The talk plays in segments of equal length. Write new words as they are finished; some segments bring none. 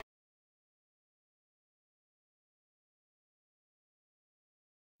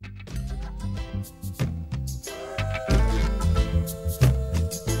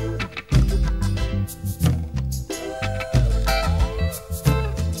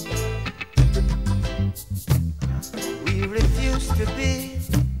We refuse to be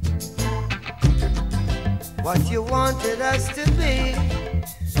what you wanted us to be.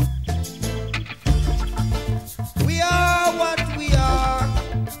 We are what we are.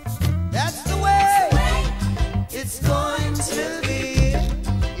 That's the way it's going to be.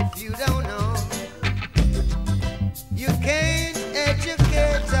 If you don't know, you can't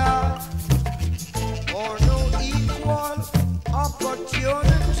educate us or no equal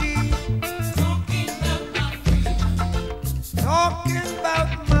opportunity. Talking about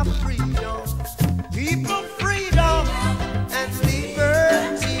my freedom, people freedom and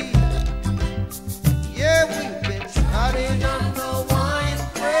liberty. Yeah, we've been trodden on the wine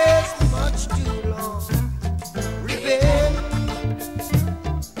press much too long. Rebel,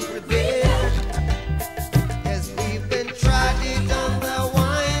 rebel. Yes, we've been trodden on the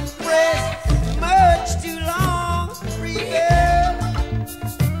wine press much too long. Rebel,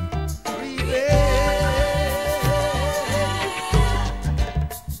 rebel.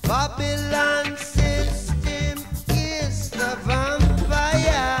 Babylon system is the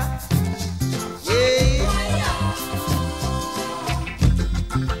vampire. Yeah.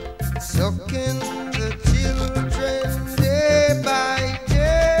 Sucking the children day by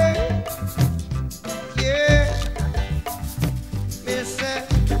day. Yeah. Me say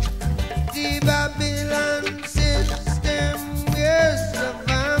the Babylon system is the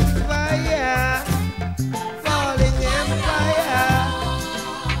vampire. Falling empire.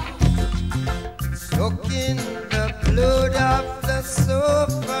 Soaking the blood of the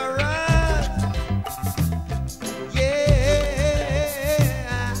sufferers. Yeah.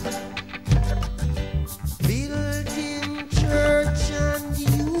 Building church and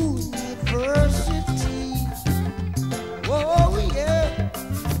university. Oh, yeah.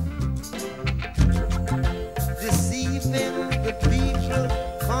 Deceiving the people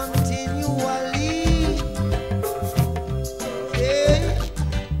continually. Yeah.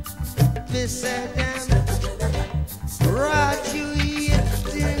 Me say them graduating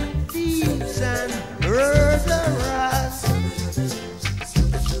thieves and murderers.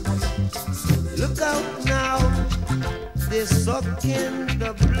 Look out now, they're sucking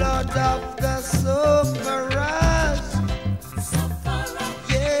the blood of the sufferers.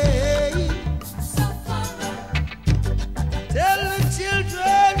 Yeah. Tell the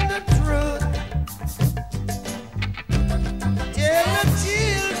children the truth. Tell the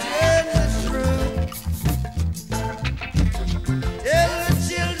children the truth. Tell the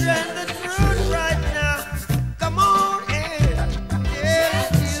children the truth right now. Come on in. Tell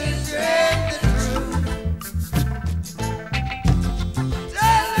the children the truth.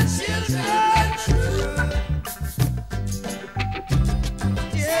 Tell the children the truth.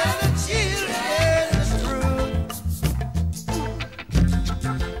 Tell the children the truth.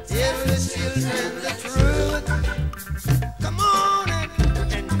 Tell the children the truth. Come on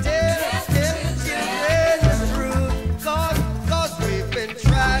and tell the children the truth. Cause we've been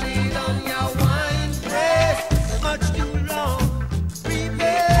trying on your wine press much too long.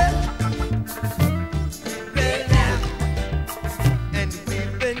 Rebel, rebel now. And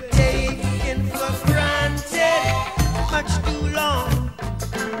we've been taken for granted much too long.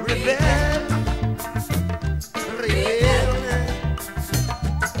 Rebel, rebel now.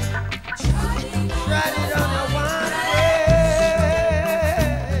 Tried it on a wine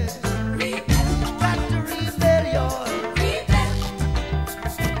press. Got to rebel, y'all.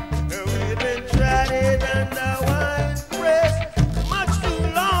 We've been tried it on the wine press much too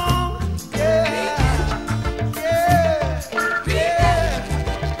long. Yeah, yeah, yeah,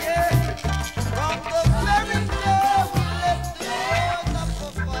 yeah. From the very day we left the shores of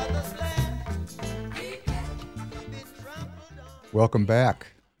our father's land, we've been trampled on. Welcome back.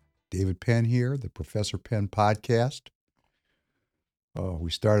 David Penn here, the Professor Penn podcast.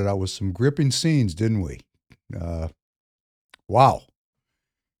 We started out with some gripping scenes, didn't we? Wow.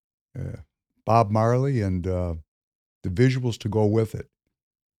 Bob Marley and the visuals to go with it.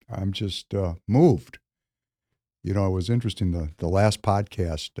 I'm just moved. You know, it was interesting. The last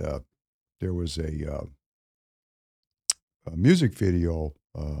podcast, there was a music video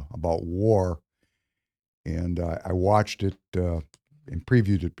about war, and I watched it and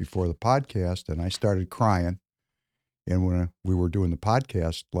previewed it before the podcast, and I started crying. And when we were doing the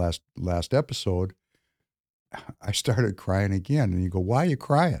podcast last episode, I started crying again. And you go, why are you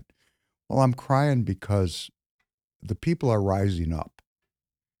crying? Well, I'm crying because the people are rising up,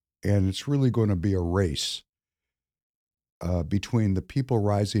 and it's really going to be a race. between the people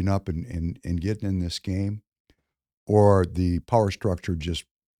rising up and getting in this game, or the power structure just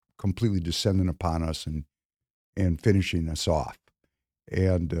completely descending upon us and finishing us off.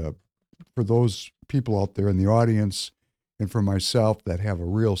 And for those people out there in the audience, and for myself that have a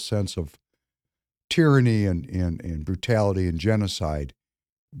real sense of tyranny and brutality and genocide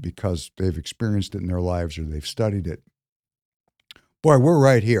because they've experienced it in their lives or they've studied it, boy, we're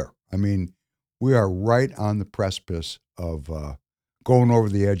right here. I mean, we are right on the precipice of going over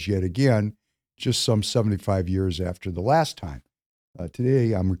the edge yet again, just some 75 years after the last time.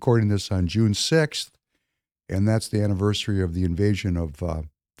 Today, I'm recording this on June 6th, and that's the anniversary of the invasion of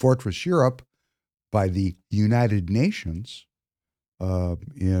Fortress Europe by the United Nations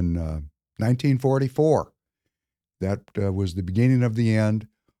in 1944. That was the beginning of the end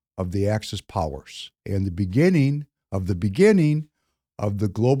of the Axis powers and the beginning of the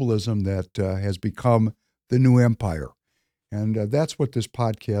globalism that has become the new empire. And that's what this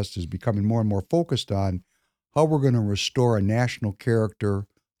podcast is becoming more and more focused on, how we're going to restore a national character,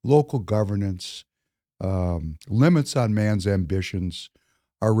 local governance, limits on man's ambitions,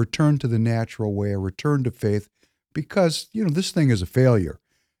 a return to the natural way, a return to faith, because, this thing is a failure.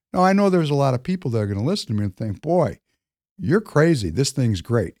 Now, I know there's a lot of people that are going to listen to me and think, boy, you're crazy. This thing's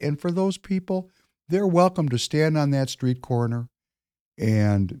great. And for those people, they're welcome to stand on that street corner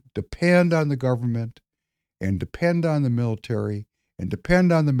and depend on the government and depend on the military and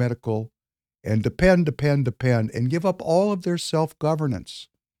depend on the medical and depend, and give up all of their self-governance.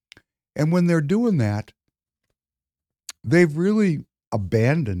 And when they're doing that, they've really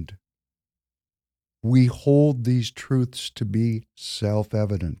abandoned. We hold these truths to be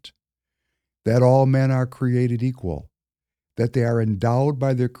self-evident, that all men are created equal, that they are endowed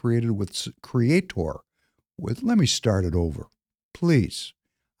by their creator with, let me start it over. Please,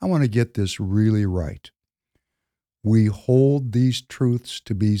 I want to get this really right. We hold these truths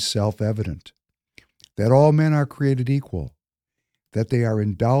to be self-evident, that all men are created equal, that they are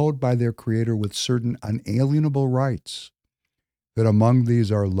endowed by their creator with certain unalienable rights, that among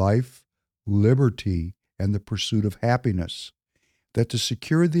these are life, liberty, and the pursuit of happiness, that to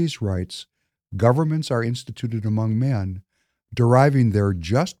secure these rights, governments are instituted among men, deriving their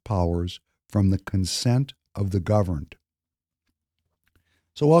just powers from the consent of the governed.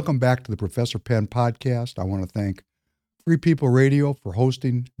 So welcome back to the Professor Penn podcast. I want to thank Free People Radio for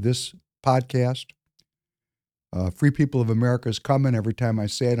hosting this podcast. Free People of America is coming. Every time I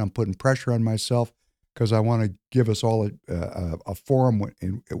say it, I'm putting pressure on myself because I want to give us all a forum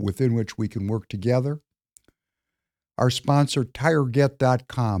within which we can work together. Our sponsor,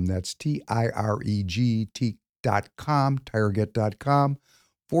 TireGet.com. That's TireGet.com, TireGet.com.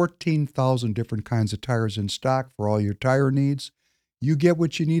 14,000 different kinds of tires in stock for all your tire needs. You get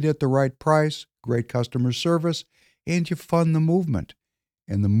what you need at the right price, great customer service, and you fund the movement.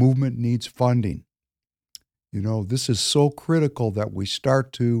 And the movement needs funding. This is so critical that we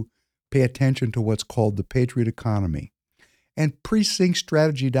start to pay attention to what's called the Patriot economy. And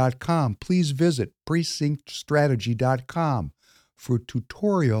PrecinctStrategy.com. Please visit PrecinctStrategy.com for a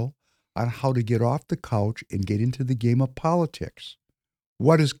tutorial on how to get off the couch and get into the game of politics.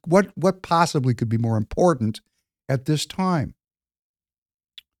 What possibly could be more important at this time?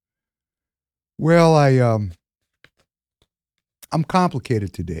 Well, I'm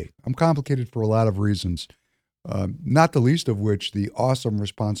complicated today. I'm complicated for a lot of reasons, not the least of which the awesome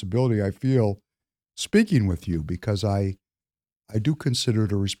responsibility I feel speaking with you, because I do consider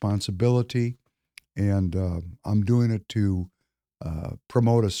it a responsibility, and I'm doing it to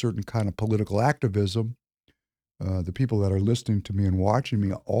promote a certain kind of political activism. The people that are listening to me and watching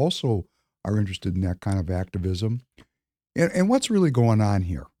me also are interested in that kind of activism. And what's really going on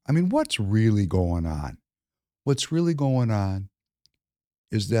here? I mean, what's really going on? What's really going on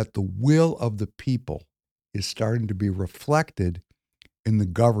is that the will of the people is starting to be reflected in the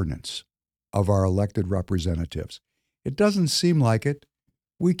governance of our elected representatives. It doesn't seem like it.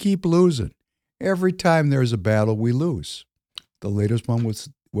 We keep losing. Every time there's a battle, we lose. The latest one was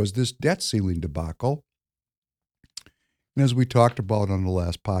this debt ceiling debacle. And as we talked about on the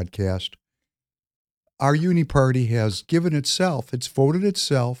last podcast, our uni party has given itself, it's voted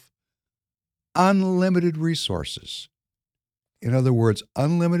itself, unlimited resources. In other words,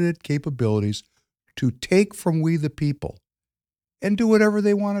 unlimited capabilities to take from we the people and do whatever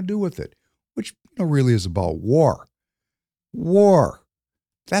they want to do with it, which really is about war. War.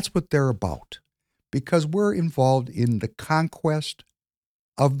 That's what they're about, because we're involved in the conquest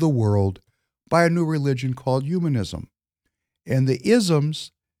of the world by a new religion called humanism. And the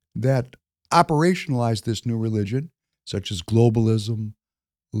isms that operationalize this new religion, such as globalism,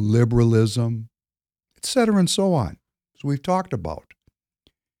 liberalism, etc., and so on. as we've talked about.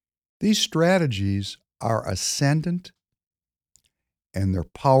 These strategies are ascendant and they're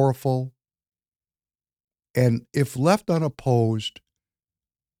powerful. And if left unopposed,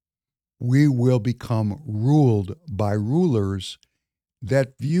 we will become ruled by rulers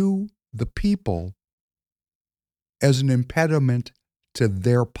that view the people as an impediment to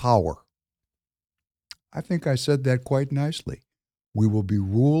their power. I think I said that quite nicely. We will be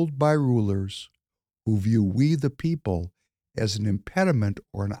ruled by rulers who view we, the people, as an impediment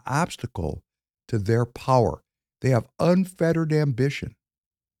or an obstacle to their power. They have unfettered ambition.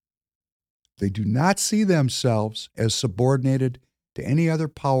 They do not see themselves as subordinated to any other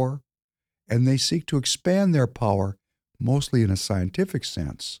power, and they seek to expand their power, mostly in a scientific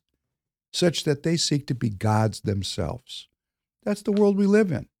sense, such that they seek to be gods themselves. That's the world we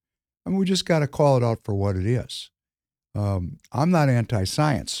live in. I mean, we just got to call it out for what it is. I'm not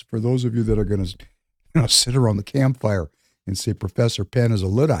anti-science. For those of you that are going to sit around the campfire and say Professor Penn is a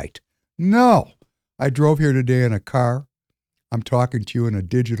Luddite. No. I drove here today in a car. I'm talking to you in a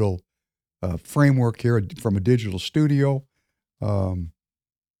digital framework here from a digital studio. I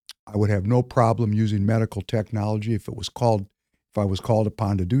would have no problem using medical technology if I was called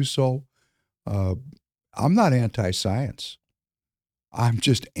upon to do so. I'm not anti-science. I'm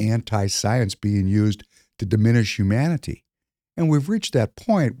just anti-science being used to diminish humanity. And we've reached that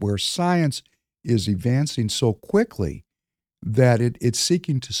point where science is advancing so quickly that it's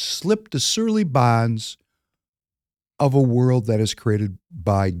seeking to slip the surly bonds of a world that is created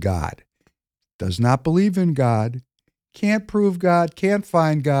by God. Does not believe in God, can't prove God, can't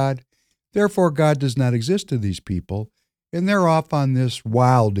find God. Therefore, God does not exist to these people. And they're off on this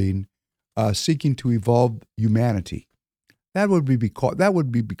wilding, seeking to evolve humanity. That would be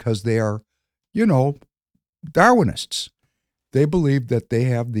because they are, Darwinists. They believe that they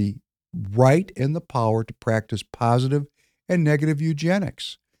have the right and the power to practice positive and negative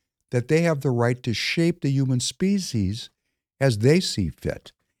eugenics, that they have the right to shape the human species as they see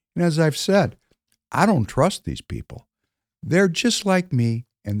fit. And as I've said, I don't trust these people. They're just like me,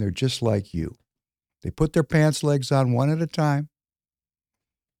 and they're just like you. They put their pants legs on one at a time.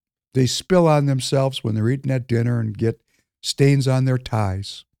 They spill on themselves when they're eating at dinner and get stains on their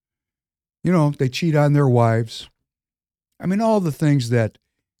ties. They cheat on their wives. I mean, all the things that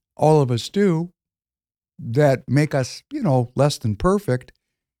all of us do that make us, less than perfect.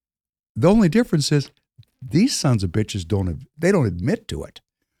 The only difference is these sons of bitches don't admit to it.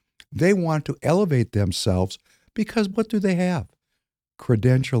 They want to elevate themselves because what do they have?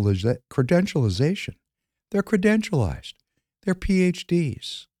 Credentialization. They're credentialized. They're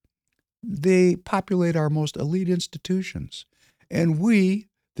PhDs. They populate our most elite institutions. And we,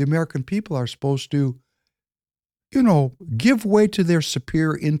 the American people, are supposed to, give way to their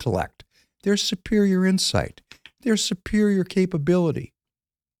superior intellect, their superior insight, their superior capability.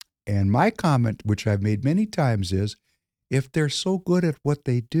 And my comment, which I've made many times, is if they're so good at what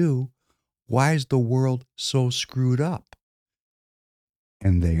they do, why is the world so screwed up?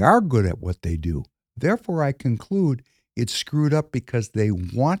 And they are good at what they do. Therefore, I conclude it's screwed up because they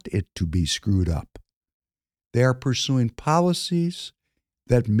want it to be screwed up. They are pursuing policies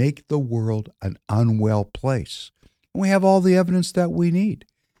that make the world an unwell place. And we have all the evidence that we need.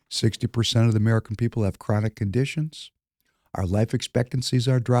 60% of the American people have chronic conditions. Our life expectancies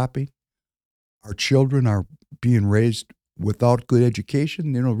are dropping. Our children are being raised without good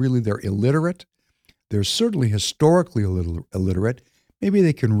education. Really, they're illiterate. They're certainly historically a little illiterate. Maybe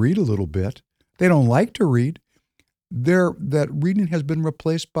they can read a little bit. They don't like to read. That reading has been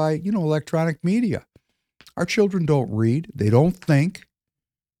replaced by, electronic media. Our children don't read. They don't think.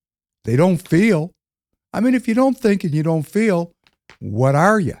 They don't feel. I mean, if you don't think and you don't feel, what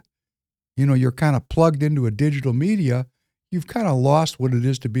are you? You're kind of plugged into a digital media. You've kind of lost what it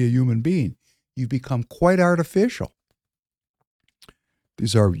is to be a human being. You've become quite artificial.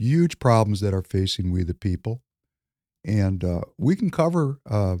 These are huge problems that are facing we the people. And we can cover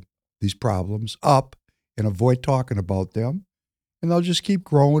these problems up and avoid talking about them. And they'll just keep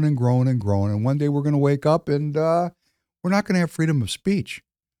growing and growing and growing. And one day we're going to wake up and we're not going to have freedom of speech.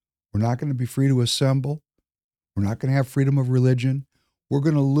 We're not going to be free to assemble. We're not going to have freedom of religion. We're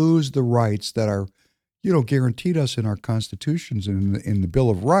going to lose the rights that are, guaranteed us in our constitutions and in the Bill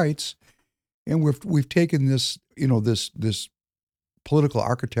of Rights. And we've taken this, this political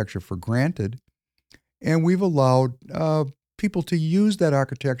architecture for granted. And we've allowed people to use that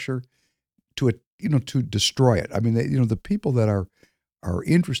architecture to destroy it. I mean, the people that are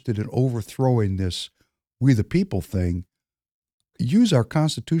interested in overthrowing this we the people thing use our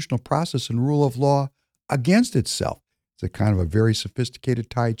constitutional process and rule of law against itself. It's a kind of a very sophisticated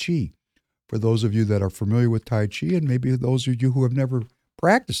Tai Chi. for those of you that are familiar with Tai Chi and maybe those of you who have never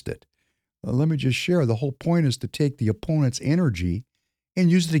practiced it. Let me just share. The whole point is to take the opponent's energy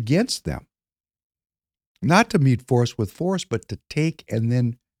and use it against them. Not to meet force with force, but to take and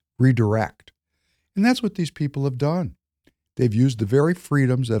then redirect. And that's what these people have done. They've used the very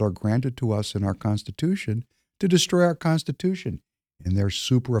freedoms that are granted to us in our Constitution to destroy our Constitution. And they're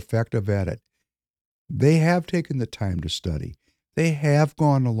super effective at it. They have taken the time to study. They have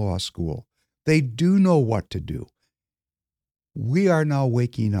gone to law school. They do know what to do. We are now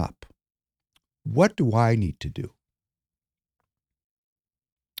waking up. What do I need to do?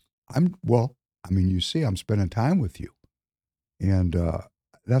 You see, I'm spending time with you. And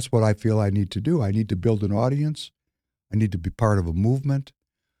that's what I feel I need to do. I need to build an audience. I need to be part of a movement.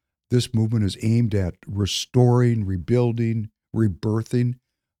 This movement is aimed at restoring, rebuilding, rebirthing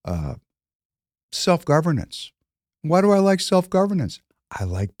self-governance. Why do I like self-governance? I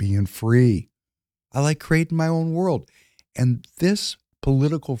like being free. I like creating my own world. And this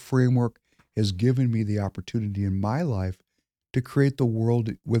political framework has given me the opportunity in my life to create the world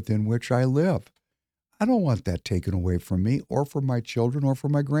within which I live. I don't want that taken away from me or from my children or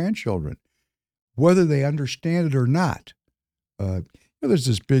from my grandchildren, whether they understand it or not. There's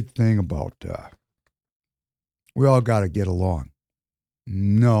this big thing about we all got to get along.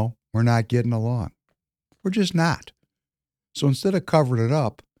 No, we're not getting along. We're just not. So instead of covering it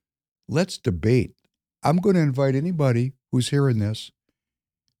up, let's debate. I'm going to invite anybody who's hearing this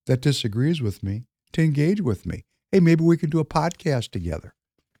that disagrees with me to engage with me. Hey, maybe we can do a podcast together.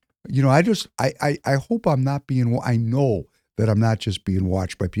 I hope I'm not I know that I'm not just being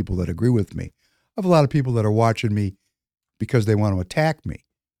watched by people that agree with me. I have a lot of people that are watching me because they want to attack me.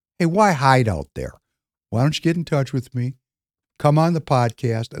 Hey, why hide out there? Why don't you get in touch with me? Come on the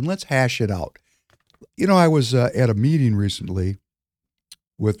podcast and let's hash it out. I was at a meeting recently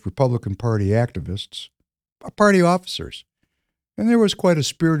with Republican Party activists, party officers, and there was quite a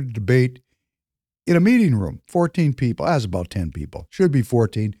spirited debate in a meeting room. 14 people, that was about 10 people, should be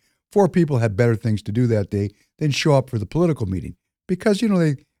 14. 4 people had better things to do that day than show up for the political meeting because,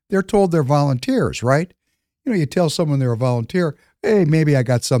 they're told they're volunteers, right? You tell someone they're a volunteer, hey, maybe I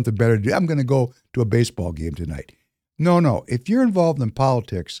got something better to do. I'm going to go to a baseball game tonight. No. If you're involved in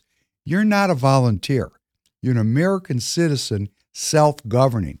politics, you're not a volunteer. You're an American citizen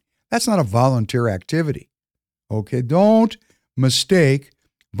self-governing. That's not a volunteer activity. Okay? Don't mistake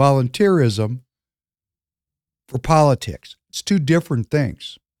volunteerism for politics. It's 2 different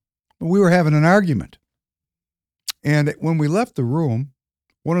things. We were having an argument. And when we left the room,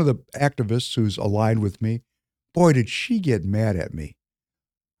 one of the activists who's aligned with me, boy, did she get mad at me.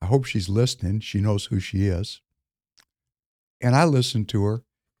 I hope she's listening. She knows who she is. And I listened to her,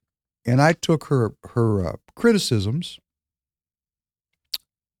 and I took her criticisms.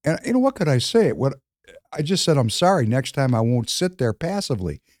 And what could I say? I just said, I'm sorry. Next time I won't sit there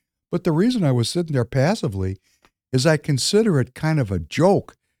passively. But the reason I was sitting there passively is I consider it kind of a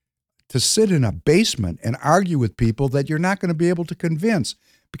joke to sit in a basement and argue with people that you're not going to be able to convince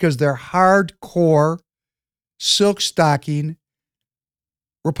because they're hardcore, silk-stocking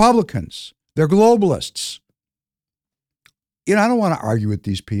Republicans. They're globalists. I don't want to argue with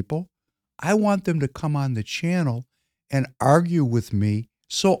these people. I want them to come on the channel and argue with me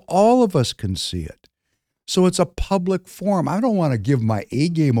so all of us can see it. So it's a public forum. I don't want to give my A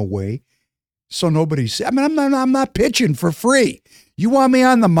game away so nobody sees. I'm not pitching for free. You want me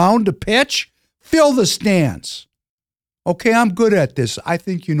on the mound to pitch? Fill the stands. Okay, I'm good at this. I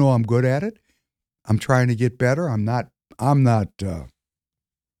think I'm good at it. I'm trying to get better. I'm not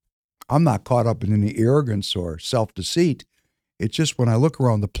caught up in any arrogance or self-deceit. It's just when I look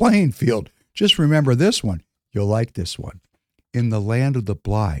around the playing field, just remember this one. You'll like this one. In the land of the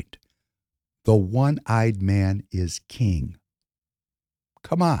blind, the one-eyed man is king.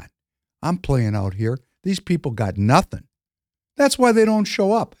 Come on. I'm playing out here. These people got nothing. That's why they don't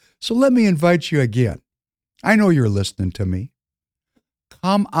show up. So let me invite you again. I know you're listening to me.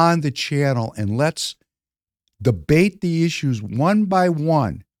 Come on the channel and let's debate the issues one by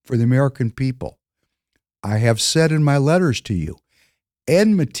one for the American people. I have said in my letters to you,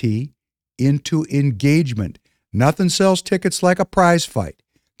 enmity into engagement. Nothing sells tickets like a prize fight.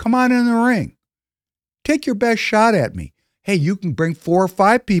 Come on in the ring. Take your best shot at me. Hey, you can bring 4 or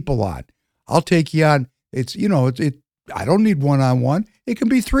 5 people on. I'll take you on. I don't need one-on-one. It can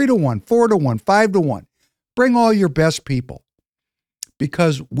be 3-to-1, 4-to-1, 5-to-1. Bring all your best people.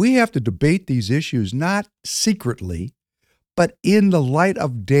 Because we have to debate these issues not secretly, but in the light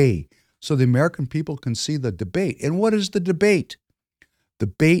of day so the American people can see the debate. And what is the debate? The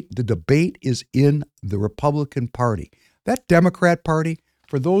debate is in the Republican Party. That Democrat Party,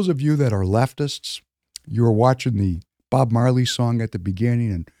 For those of you that are leftists, you were watching the Bob Marley song at the beginning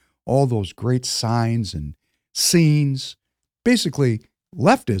and all those great signs and scenes, basically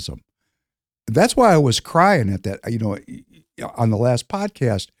leftism. That's why I was crying at that, on the last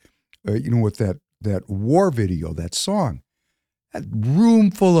podcast, with that war video, that song, that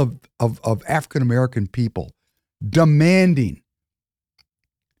room full of African-American people demanding,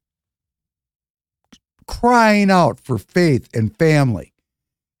 crying out for faith and family.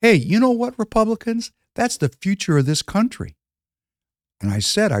 Hey, you know what, Republicans? That's the future of this country. And I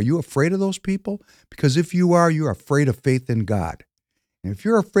said, are you afraid of those people? Because if you are, you're afraid of faith in God. And if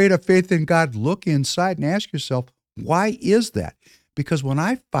you're afraid of faith in God, look inside and ask yourself, why is that? Because when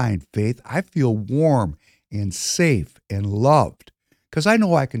I find faith, I feel warm and safe and loved because I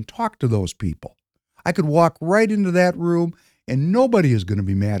know I can talk to those people. I could walk right into that room and nobody is going to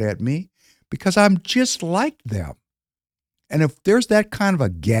be mad at me because I'm just like them. And if there's that kind of a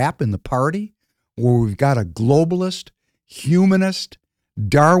gap in the party where we've got a globalist, humanist,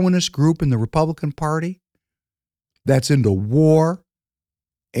 Darwinist group in the Republican Party that's into war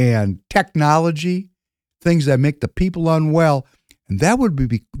and technology, things that make the people unwell, and that would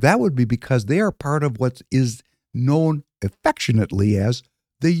be because they are part of what is known affectionately as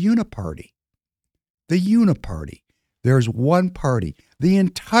the Uniparty. The Uniparty. There's one party. The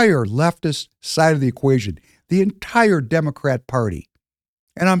entire leftist side of the equation, the entire Democrat Party.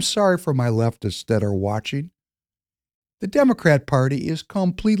 And I'm sorry for my leftists that are watching. The Democrat Party is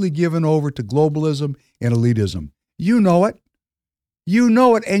completely given over to globalism and elitism. You know it. You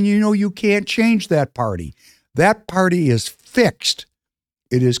know it, and you know you can't change that party. That party is fixed.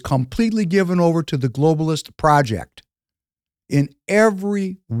 It is completely given over to the globalist project in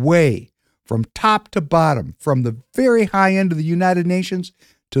every way, from top to bottom, from the very high end of the United Nations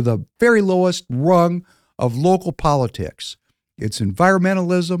to the very lowest rung of local politics. It's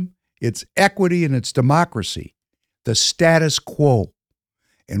environmentalism, it's equity, and it's democracy, the status quo.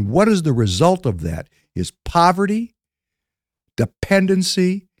 And what is the result of that is poverty,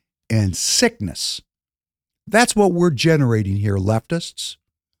 dependency, and sickness. That's what we're generating here, leftists.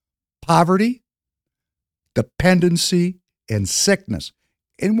 Poverty, dependency, and sickness.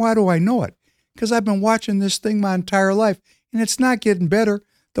 And why do I know it? Because I've been watching this thing my entire life, and it's not getting better.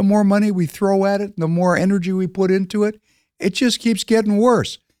 The more money we throw at it, the more energy we put into it, it just keeps getting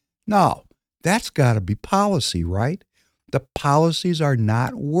worse. No, that's got to be policy, right? The policies are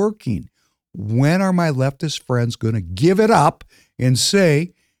not working. When are my leftist friends going to give it up and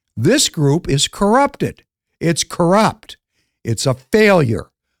say, this group is corrupted? It's corrupt. It's a failure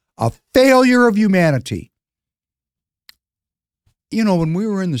of humanity. You know, when we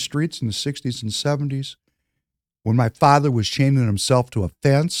were in the streets in the 60s and 70s, when my father was chaining himself to a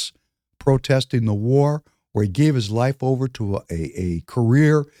fence, protesting the war, where he gave his life over to a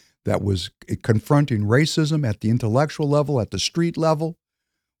career that was confronting racism at the intellectual level, at the street level,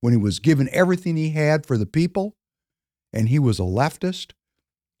 when he was giving everything he had for the people, and he was a leftist,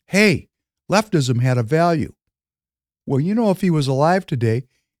 hey, leftism had a value. Well, you know, if he was alive today,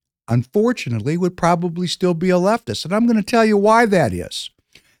 unfortunately, would probably still be a leftist. And I'm going to tell you why that is.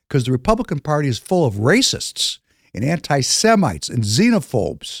 Because the Republican Party is full of racists and anti-Semites and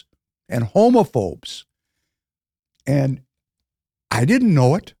xenophobes and homophobes. And I didn't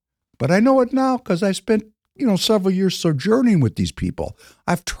know it, but I know it now because I spent, several years sojourning with these people.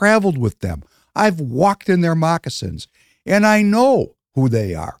 I've traveled with them. I've walked in their moccasins, and I know who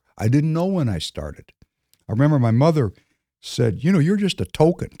they are. I didn't know when I started. I remember my mother said, you're just a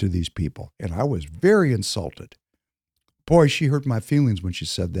token to these people. And I was very insulted. Boy, she hurt my feelings when she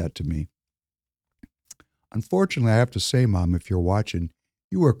said that to me. Unfortunately, I have to say, Mom, if you're watching,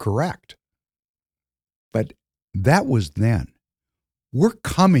 you were correct. But that was then. We're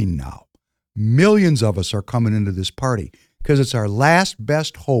coming now. Millions of us are coming into this party because it's our last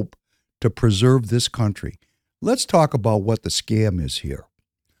best hope to preserve this country. Let's talk about what the scam is here.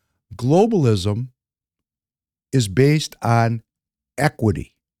 Globalism is based on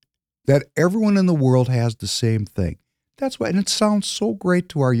equity, that everyone in the world has the same thing. That's why, and it sounds so great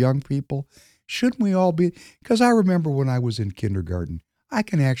to our young people. Shouldn't we all be? Because I remember when I was in kindergarten, I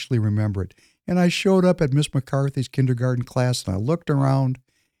can actually remember it. And I showed up at Miss McCarthy's kindergarten class and I looked around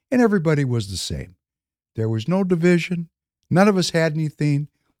and everybody was the same. There was no division. None of us had anything.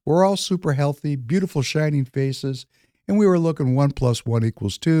 We're all super healthy, beautiful, shining faces. And we were looking 1 + 1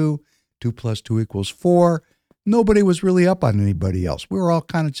 = 2, 2 + 2 = 4. Nobody was really up on anybody else. We were all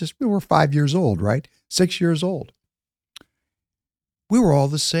kind of we were 5 years old, right? 6 years old. We were all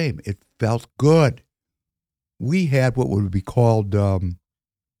the same. It felt good. We had what would be called,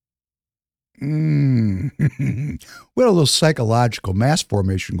 Mm. We had a little psychological mass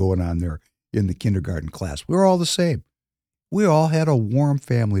formation going on there in the kindergarten class. We were all the same. We all had a warm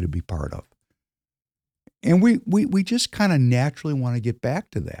family to be part of. And we just kind of naturally want to get back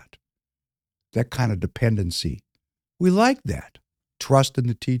to that kind of dependency. We like that. Trust in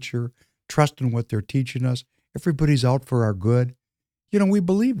the teacher, trust in what they're teaching us. Everybody's out for our good. We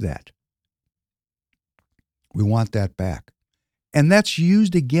believe that. We want that back. And that's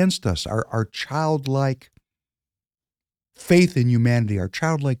used against us, our childlike faith in humanity, our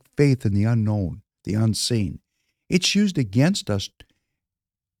childlike faith in the unknown, the unseen. It's used against us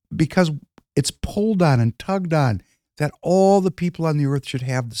because it's pulled on and tugged on that all the people on the earth should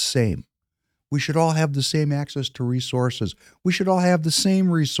have the same. We should all have the same access to resources. We should all have the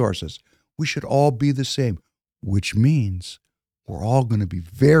same resources. We should all be the same, which means we're all going to be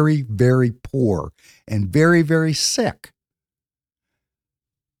very, very poor and very, very sick.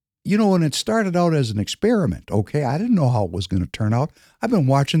 And it started out as an experiment, okay? I didn't know how it was going to turn out. I've been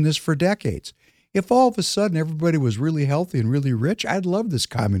watching this for decades. If all of a sudden everybody was really healthy and really rich, I'd love this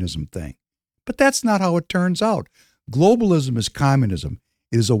communism thing. But that's not how it turns out. Globalism is communism.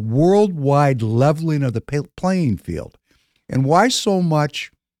 It is a worldwide leveling of the playing field. And why so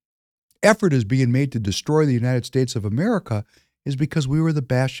much effort is being made to destroy the United States of America is because we were the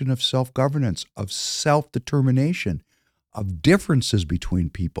bastion of self-governance, of self-determination, of differences between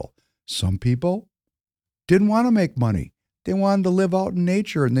people. Some people didn't want to make money. They wanted to live out in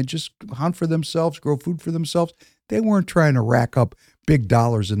nature and they just hunt for themselves, grow food for themselves. They weren't trying to rack up big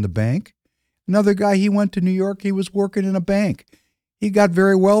dollars in the bank. Another guy, he went to New York. He was working in a bank. He got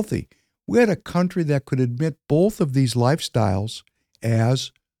very wealthy. We had a country that could admit both of these lifestyles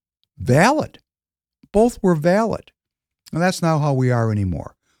as valid. Both were valid. And that's not how we are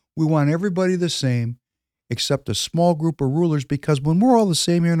anymore. We want everybody the same except a small group of rulers, because when we're all the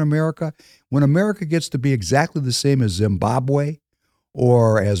same here in America, when America gets to be exactly the same as Zimbabwe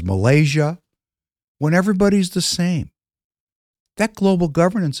or as Malaysia, when everybody's the same, that global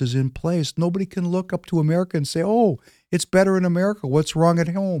governance is in place. Nobody can look up to America and say, oh, it's better in America. What's wrong at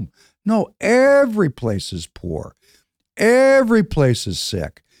home? No, every place is poor. Every place is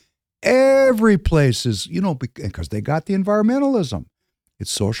sick. Every place is, because they got the environmentalism.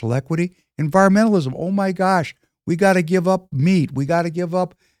 It's social equity, environmentalism. Oh my gosh, we got to give up meat. We got to give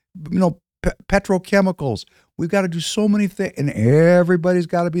up, petrochemicals. We've got to do so many things, and everybody's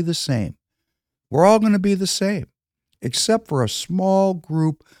got to be the same. We're all going to be the same, except for a small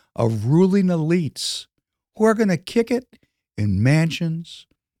group of ruling elites who are going to kick it in mansions,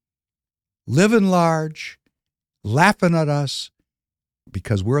 living large, laughing at us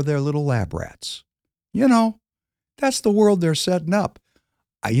because we're their little lab rats. That's the world they're setting up.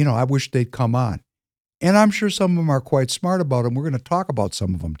 I wish they'd come on. And I'm sure some of them are quite smart about them. We're going to talk about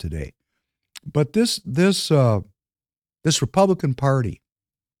some of them today. But this Republican Party,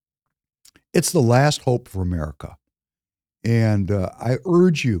 it's the last hope for America. And I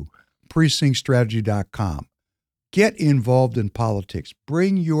urge you, precinctstrategy.com, get involved in politics.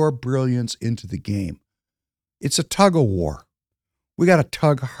 Bring your brilliance into the game. It's a tug of war. We got to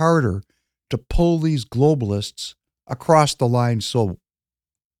tug harder to pull these globalists across the line so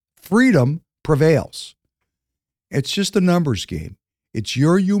freedom prevails. It's just a numbers game. It's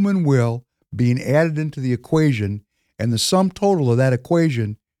your human will being added into the equation, and the sum total of that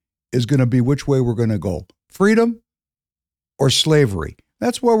equation is going to be which way we're going to go. Freedom or slavery.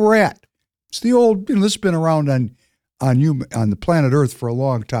 That's where we're at. It's the old, this has been around on the planet Earth for a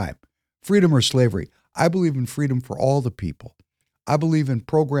long time. Freedom or slavery. I believe in freedom for all the people. I believe in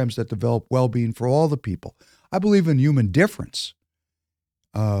programs that develop well-being for all the people. I believe in human difference.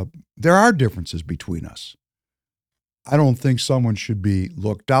 There are differences between us. I don't think someone should be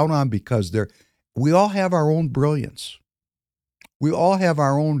looked down on because we all have our own brilliance. We all have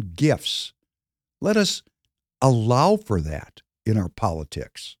our own gifts. Let us allow for that in our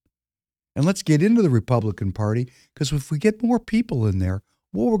politics. And let's get into the Republican Party, because if we get more people in there,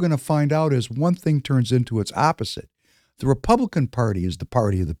 what we're going to find out is one thing turns into its opposite. The Republican Party is the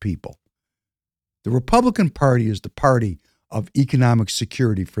party of the people. The Republican Party is the party of economic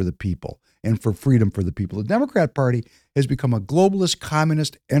security for the people and for freedom for the people. The Democrat Party has become a globalist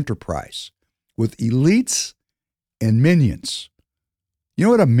communist enterprise with elites and minions. You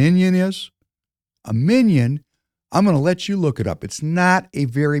know what a minion is? A minion, I'm going to let you look it up. It's not a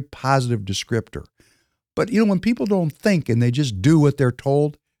very positive descriptor. But, when people don't think and they just do what they're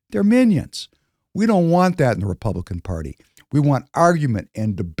told, they're minions. We don't want that in the Republican Party. We want argument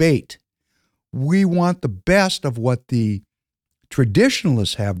and debate. We want the best of what the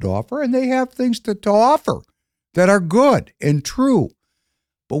traditionalists have to offer, and they have things to offer that are good and true.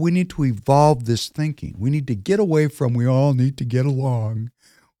 But we need to evolve this thinking. We need to get away from we all need to get along.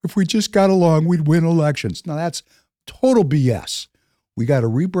 If we just got along, we'd win elections. Now, that's total BS. We got to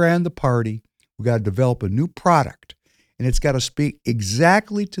rebrand the party. We got to develop a new product. And it's got to speak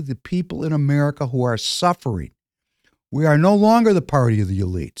exactly to the people in America who are suffering. We are no longer the party of the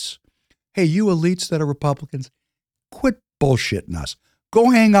elites. Hey, you elites that are Republicans, quit bullshitting us. Go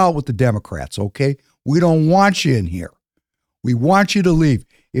hang out with the Democrats, okay? We don't want you in here. We want you to leave.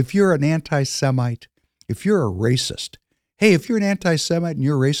 If you're an anti-Semite, if you're a racist, hey, if you're an anti-Semite and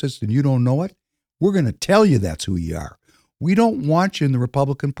you're a racist and you don't know it, we're going to tell you that's who you are. We don't want you in the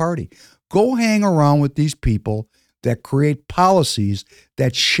Republican Party. Go hang around with these people that create policies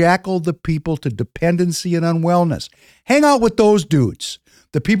that shackle the people to dependency and unwellness. Hang out with those dudes,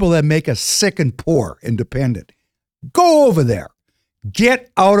 the people that make us sick and poor and dependent. Go over there.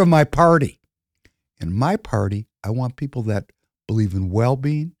 Get out of my party. In my party, I want people that believe in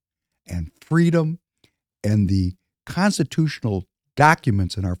well-being and freedom and the constitutional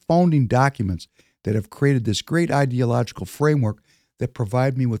documents and our founding documents that have created this great ideological framework that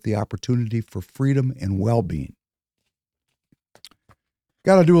provide me with the opportunity for freedom and well-being.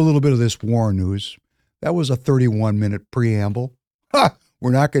 Got to do a little bit of this war news. That was a 31-minute preamble.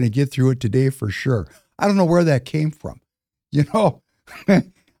 We're not going to get through it today for sure. I don't know where that came from. You know,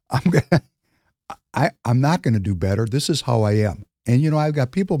 I'm not going to do better. This is how I am. And, you know, I've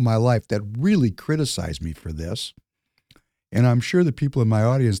got people in my life that really criticize me for this. And I'm sure the people in my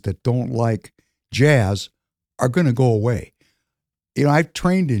audience that don't like jazz are going to go away. You know, I've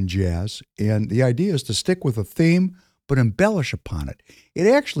trained in jazz, and the idea is to stick with a theme, but embellish upon it. It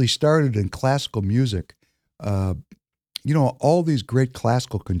actually started in classical music. You know, all these great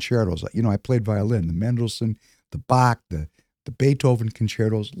classical concertos. You know, I played violin, the Mendelssohn, the Bach, the Beethoven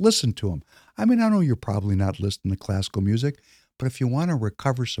concertos. Listen to them. I mean, I know you're probably not listening to classical music, but if you want to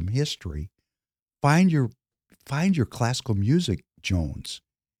recover some history, find your classical music, Jones.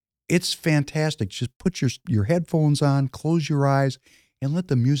 It's fantastic. Just put your headphones on, close your eyes, and let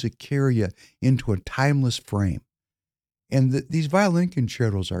the music carry you into a timeless frame. And these violin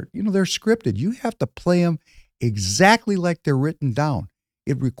concertos are, you know, they're scripted. You have to play them exactly like they're written down.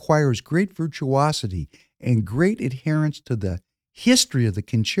 It requires great virtuosity and great adherence to the history of the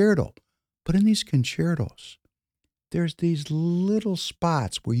concerto. But in these concertos, there's these little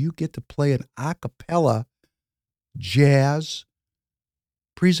spots where you get to play an a cappella jazz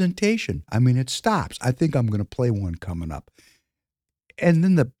presentation. I mean, it stops. I think I'm going to play one coming up. And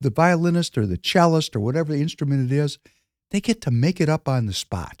then the violinist or the cellist or whatever the instrument it is, they get to make it up on the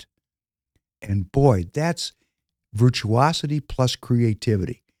spot. And boy, that's virtuosity plus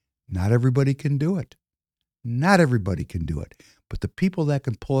creativity. Not everybody can do it. Not everybody can do it. But the people that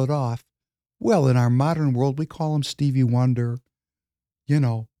can pull it off, well, in our modern world, we call them Stevie Wonder. You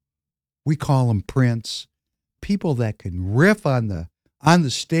know, we call them Prince. People that can riff on the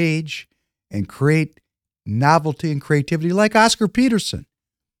stage and create novelty and creativity like Oscar Peterson.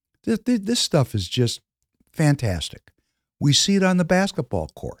 This stuff is just fantastic. We see it on the basketball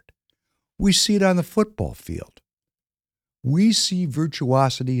court. We see it on the football field. We see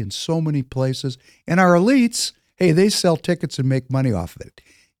virtuosity in so many places. And our elites, hey, they sell tickets and make money off of it.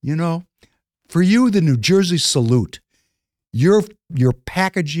 You know, for you, the New Jersey salute, you're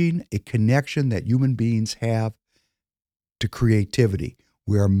packaging a connection that human beings have to creativity.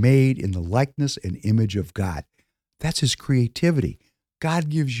 We are made in the likeness and image of God. That's his creativity. God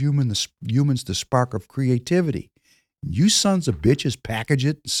gives humans the spark of creativity. You sons of bitches package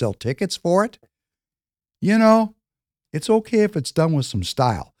it and sell tickets for it? You know, it's okay if it's done with some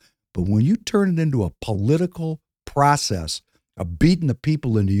style. But when you turn it into a political process of beating the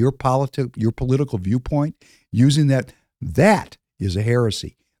people into your political viewpoint, using that is a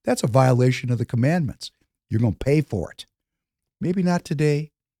heresy. That's a violation of the commandments. You're going to pay for it. Maybe not today,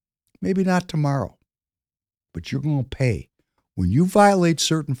 maybe not tomorrow, but you're going to pay. When you violate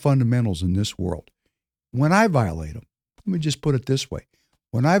certain fundamentals in this world, when I violate them, let me just put it this way.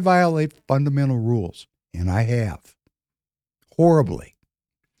 When I violate fundamental rules, and I have, horribly,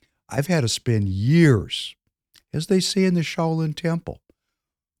 I've had to spend years, as they say in the Shaolin Temple,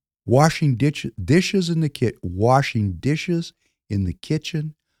 washing dishes in the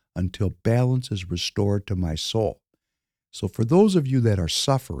kitchen until balance is restored to my soul. So for those of you that are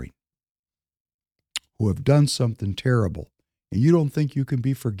suffering, who have done something terrible, and you don't think you can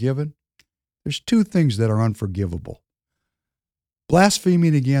be forgiven, there's two things that are unforgivable.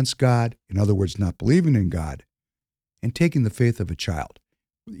 Blaspheming against God, in other words, not believing in God, and taking the faith of a child.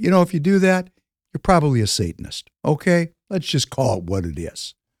 You know, if you do that, you're probably a Satanist, okay? Let's just call it what it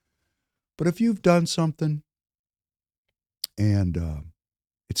is. But if you've done something and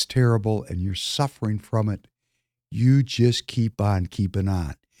it's terrible and you're suffering from it, you just keep on keeping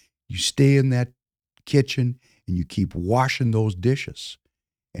on. You stay in that kitchen and you keep washing those dishes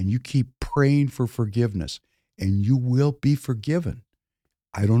and you keep praying for forgiveness and you will be forgiven.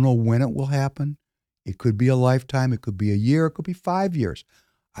 I don't know when it will happen. It could be a lifetime. It could be a year. It could be 5 years.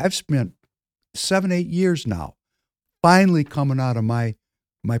 I've spent 7, 8 years now finally coming out of my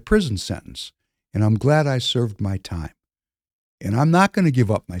prison sentence. And I'm glad I served my time. And I'm not going to give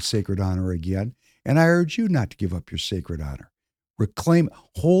up my sacred honor again. And I urge you not to give up your sacred honor. Reclaim,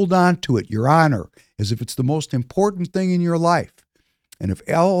 hold on to it, your honor, as if it's the most important thing in your life. And if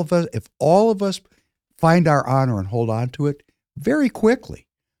all of us find our honor and hold on to it, very quickly,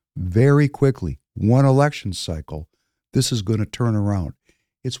 one election cycle, this is going to turn around.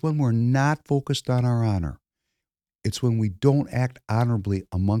 It's when we're not focused on our honor. It's when we don't act honorably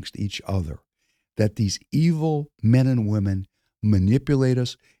amongst each other that these evil men and women manipulate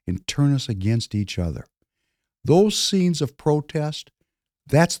us and turn us against each other. Those scenes of protest,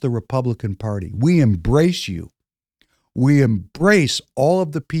 that's the Republican Party. We embrace you. We embrace all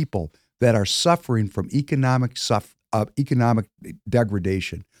of the people that are suffering from economic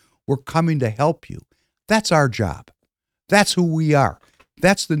degradation. We're coming to help you. That's our job. That's who we are.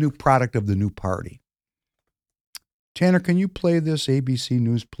 That's the new product of the new party. Tanner, can you play this ABC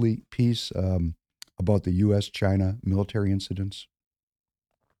News piece about the U.S.-China military incidents?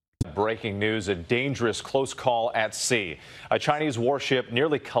 Breaking news, a dangerous close call at sea. A Chinese warship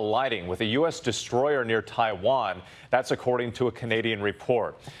nearly colliding with a U.S. destroyer near Taiwan. That's according to a Canadian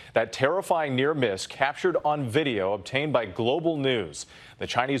report. That terrifying near miss captured on video obtained by Global News. The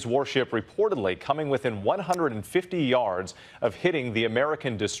Chinese warship reportedly coming within 150 yards of hitting the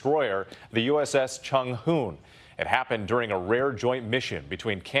American destroyer, the USS Chung Hoon. It happened during a rare joint mission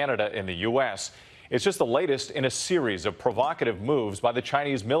between Canada and the U.S. It's just the latest in a series of provocative moves by the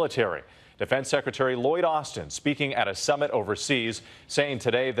Chinese military. Defense Secretary Lloyd Austin speaking at a summit overseas, saying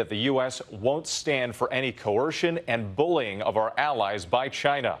today that the U.S. won't stand for any coercion and bullying of our allies by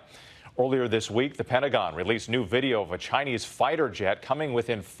China. Earlier this week, the Pentagon released new video of a Chinese fighter jet coming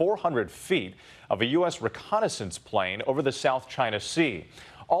within 400 feet of a U.S. reconnaissance plane over the South China Sea.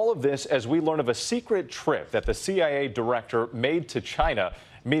 All of this as we learn of a secret trip that the CIA director made to China,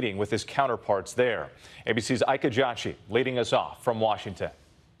 meeting with his counterparts there. ABC's Ika Jachi leading us off from Washington.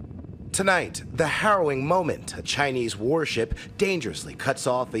 Tonight, the harrowing moment. A Chinese warship dangerously cuts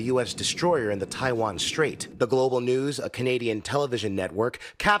off a U.S. destroyer in the Taiwan Strait. The Global News, a Canadian television network,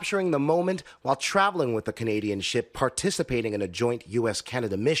 capturing the moment while traveling with the Canadian ship participating in a joint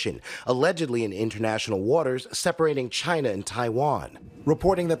U.S.-Canada mission, allegedly in international waters separating China and Taiwan.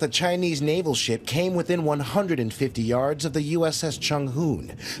 Reporting that the Chinese naval ship came within 150 yards of the USS Chung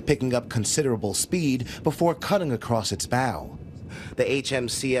Hoon, picking up considerable speed before cutting across its bow. The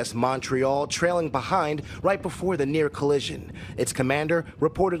HMCS Montreal trailing behind right before the near collision. Its commander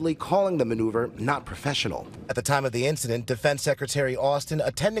reportedly calling the maneuver not professional. At the time of the incident, Defense Secretary Austin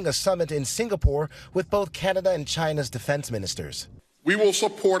attending a summit in Singapore with both Canada and China's defense ministers. We will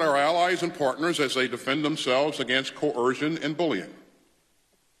support our allies and partners as they defend themselves against coercion and bullying.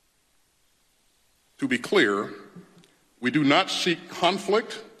 To be clear, we do not seek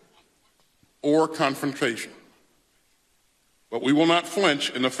conflict or confrontation. But we will not flinch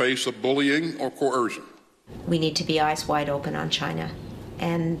in the face of bullying or coercion. We need to be eyes wide open on China.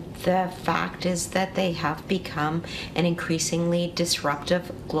 And the fact is that they have become an increasingly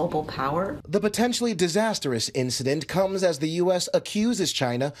disruptive global power. The potentially disastrous incident comes as the U.S. accuses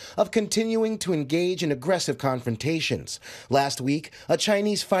China of continuing to engage in aggressive confrontations. Last week, a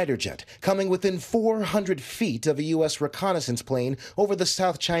Chinese fighter jet coming within 400 feet of a U.S. reconnaissance plane over the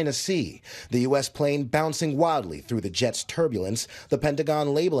South China Sea. The U.S. plane bouncing wildly through the jet's turbulence, the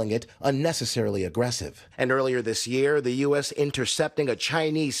Pentagon labeling it unnecessarily aggressive. And earlier this year, the U.S. intercepting a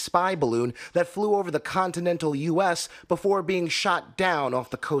Chinese spy balloon that flew over the continental U.S. before being shot down off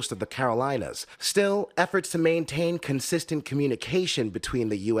the coast of the Carolinas. Still, efforts to maintain consistent communication between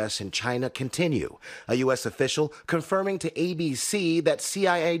the U.S. and China continue. A U.S. official confirming to ABC that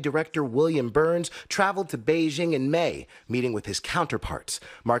CIA Director William Burns traveled to Beijing in May, meeting with his counterparts,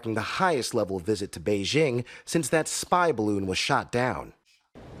 marking the highest level visit to Beijing since that spy balloon was shot down.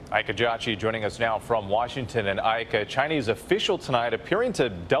 Ika Jachi joining us now from Washington. And Ika, Chinese official tonight appearing to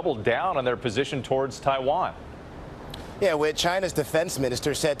double down on their position towards Taiwan. Yeah, Whit, China's defense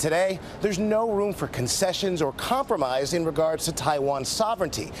minister said today there's no room for concessions or compromise in regards to Taiwan's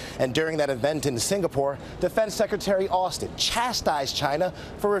sovereignty. And during that event in Singapore, Defense Secretary Austin chastised China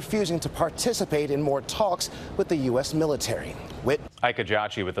for refusing to participate in more talks with the U.S. military. Whit. Ika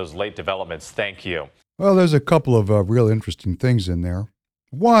Jachi with those late developments. Thank you. Well, there's a couple of real interesting things in there.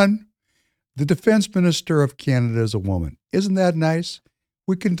 One, the defense minister of Canada is a woman. Isn't that nice?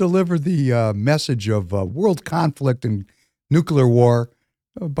 We can deliver the message of world conflict and nuclear war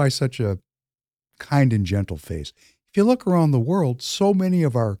by such a kind and gentle face. If you look around the world, so many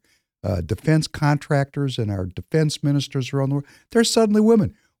of our defense contractors and our defense ministers around the world, they're suddenly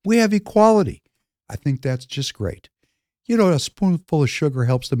women. We have equality. I think that's just great. You know, a spoonful of sugar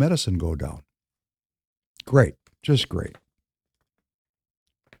helps the medicine go down. Great, just great.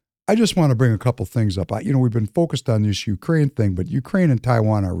 I just want to bring a couple things up. You know, we've been focused on this Ukraine thing, but Ukraine and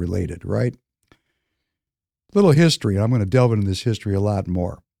Taiwan are related, right? Little history, and I'm going to delve into this history a lot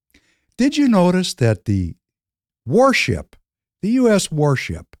more. Did you notice that the warship, the U.S.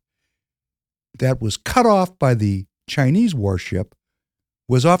 warship, that was cut off by the Chinese warship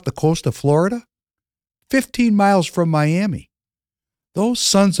was off the coast of Florida, 15 miles from Miami? Those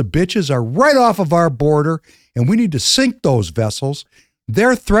sons of bitches are right off of our border, and we need to sink those vessels.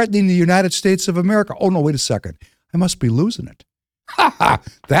 They're threatening the United States of America. Oh, no, wait a second. I must be losing it. Ha ha!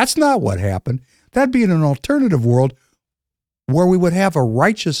 That's not what happened. That'd be in an alternative world where we would have a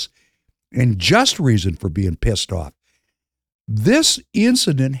righteous and just reason for being pissed off. This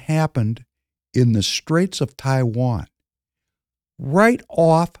incident happened in the Straits of Taiwan, right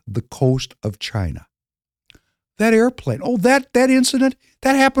off the coast of China. That airplane, that incident,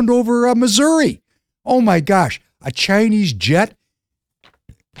 that happened over Missouri. Oh my gosh, a Chinese jet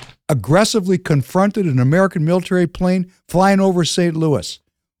aggressively confronted an American military plane flying over St. Louis.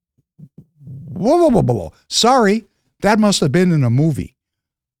 Whoa. Sorry, that must have been in a movie.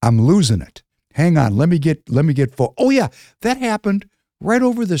 I'm losing it. Hang on, let me get full. Oh yeah, that happened right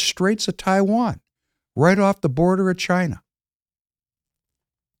over the Straits of Taiwan, right off the border of China.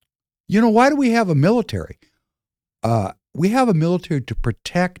 You know, why do we have a military? We have a military to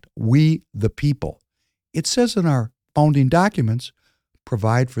protect we the people. It says in our founding documents,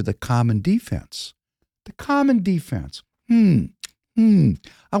 provide for the common defense. The common defense. I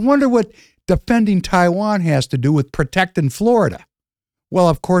wonder what defending Taiwan has to do with protecting Florida. Well,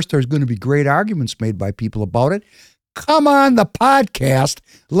 of course, there's going to be great arguments made by people about it. Come on the podcast.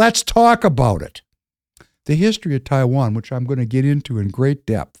 Let's talk about it. The history of Taiwan, which I'm going to get into in great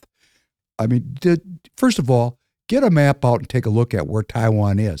depth. I mean, first of all, get a map out and take a look at where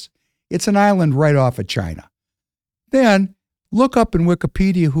Taiwan is. It's an island right off of China. Then look up in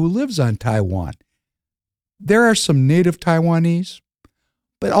Wikipedia who lives on Taiwan. There are some native Taiwanese,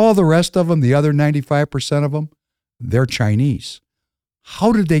 but all the rest of them, the other 95% of them, they're Chinese.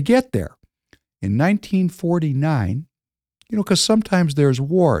 How did they get there? In 1949, because sometimes there's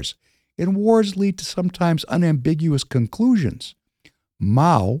wars, and wars lead to sometimes unambiguous conclusions.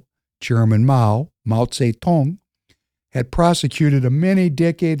 Chairman Mao Zedong, had prosecuted a many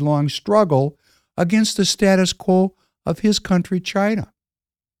decade-long struggle against the status quo of his country, China.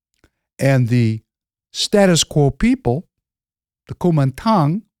 And the status quo people, the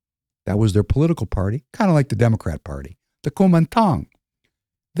Kuomintang, that was their political party, kind of like the Democrat Party, the Kuomintang,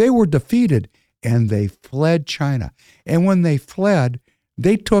 they were defeated and they fled China. And when they fled,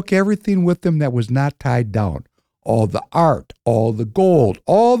 they took everything with them that was not tied down. All the art, all the gold,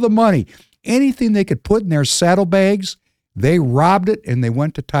 all the money, anything they could put in their saddlebags, they robbed it and they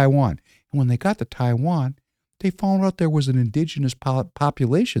went to Taiwan. And when they got to Taiwan, they found out there was an indigenous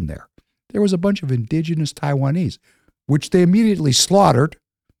population there. There was a bunch of indigenous Taiwanese, which they immediately slaughtered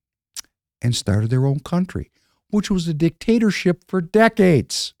and started their own country, which was a dictatorship for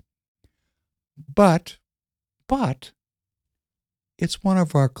decades. But it's one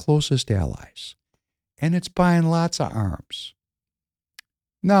of our closest allies, and it's buying lots of arms.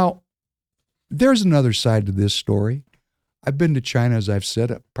 Now, there's another side to this story. I've been to China, as I've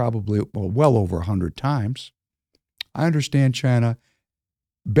said, probably well over 100 times. I understand China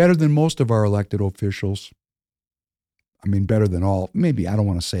better than most of our elected officials. I mean, better than all. Maybe I don't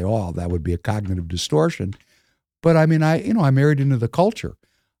want to say all. That would be a cognitive distortion. But I mean, I married into the culture.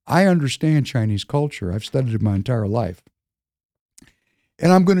 I understand Chinese culture. I've studied it my entire life.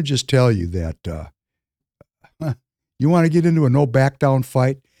 And I'm going to just tell you that you want to get into a no back down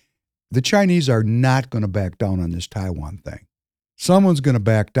fight? The Chinese are not going to back down on this Taiwan thing. Someone's going to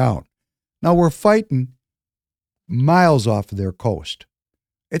back down. Now, we're fighting miles off of their coast.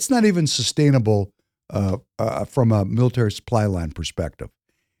 It's not even sustainable from a military supply line perspective.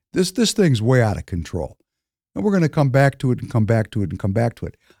 This thing's way out of control. And we're going to come back to it and come back to it and come back to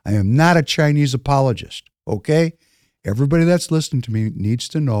it. I am not a Chinese apologist, okay? Everybody that's listening to me needs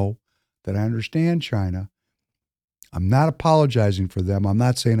to know that I understand China. I'm not apologizing for them. I'm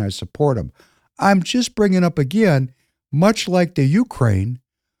not saying I support them. I'm just bringing up again, much like the Ukraine,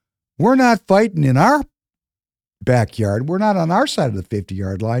 we're not fighting in our backyard. We're not on our side of the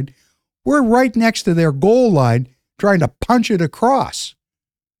 50-yard line. We're right next to their goal line trying to punch it across.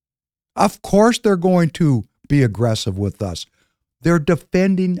 Of course they're going to be aggressive with us. They're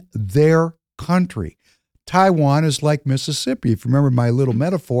defending their country. Taiwan is like Mississippi. If you remember my little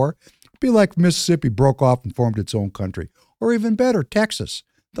metaphor, it'd be like Mississippi broke off and formed its own country. Or even better, Texas,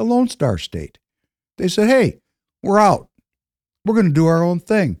 the Lone Star State. They said, hey, we're out. We're going to do our own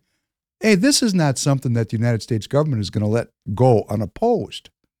thing. Hey, this is not something that the United States government is going to let go unopposed.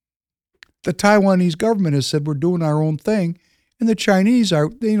 The Taiwanese government has said we're doing our own thing, and the Chinese are,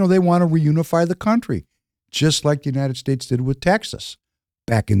 they want to reunify the country, just like the United States did with Texas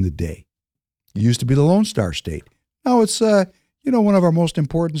back in the day. It used to be the Lone Star State. Now it's, one of our most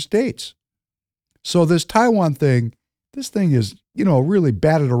important states. So this Taiwan thing, this thing is, really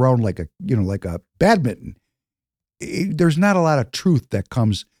batted around like a badminton. There's not a lot of truth that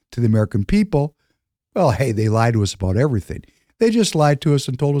comes to the American people. Well, hey, they lied to us about everything. They just lied to us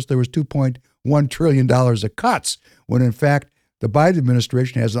and told us there was $2.1 trillion of cuts, when in fact, the Biden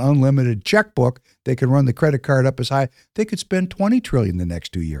administration has an unlimited checkbook. They can run the credit card up as high. They could spend $20 trillion the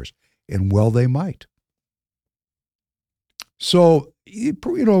next 2 years. And well, they might. So,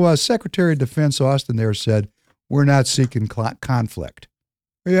 Secretary of Defense Austin there said, we're not seeking conflict.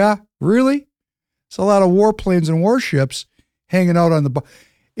 Yeah, really? It's a lot of warplanes and warships hanging out on the...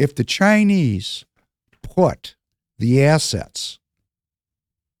 If the Chinese put the assets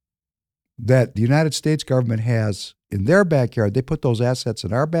that the United States government has in their backyard, they put those assets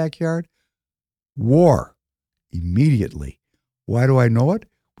in our backyard, war immediately. Why do I know it?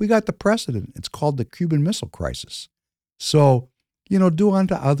 We got the precedent. It's called the Cuban Missile Crisis. So, do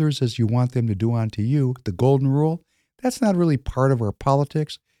unto others as you want them to do unto you. The golden rule, that's not really part of our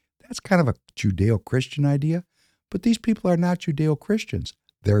politics. That's kind of a Judeo-Christian idea. But these people are not Judeo-Christians.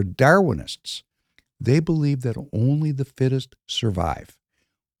 They're Darwinists. They believe that only the fittest survive.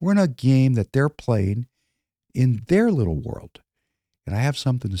 We're in a game that they're playing in their little world. And I have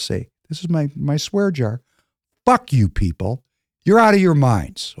something to say. This is my swear jar. Fuck you people. You're out of your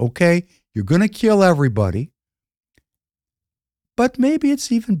minds, okay? You're going to kill everybody. But maybe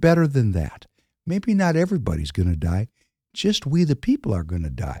it's even better than that. Maybe not everybody's going to die. Just we the people are going to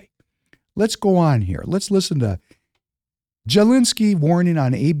die. Let's go on here. Let's listen to Zelensky warning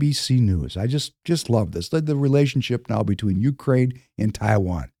on ABC News. I just love this. The relationship now between Ukraine and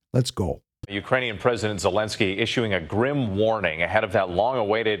Taiwan. Let's go. Ukrainian President Zelensky issuing a grim warning ahead of that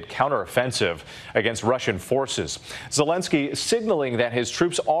long-awaited counteroffensive against Russian forces. Zelensky signaling that his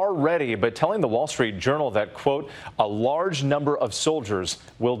troops are ready, but telling the Wall Street Journal that, quote, a large number of soldiers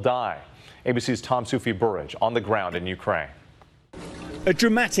will die. ABC's Tom Sufi-Burridge on the ground in Ukraine. A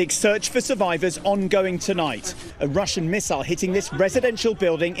dramatic search for survivors ongoing tonight. A Russian missile hitting this residential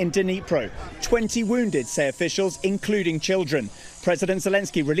building in Dnipro. 20 wounded, say officials, including children. President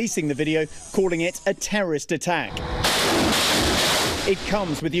Zelensky releasing the video, calling it a terrorist attack. It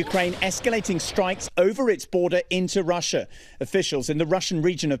comes with Ukraine escalating strikes over its border into Russia. Officials in the Russian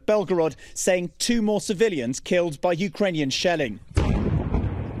region of Belgorod saying 2 more civilians killed by Ukrainian shelling.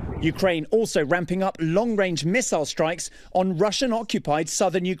 Ukraine also ramping up long-range missile strikes on Russian-occupied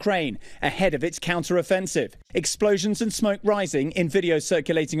southern Ukraine ahead of its counter-offensive. Explosions and smoke rising in videos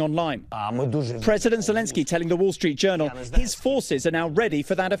circulating online. President Zelensky telling the Wall Street Journal his forces are now ready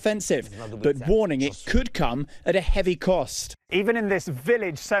for that offensive, but warning it could come at a heavy cost. Even in this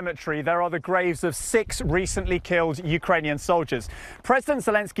village cemetery, there are the graves of 6 recently killed Ukrainian soldiers. President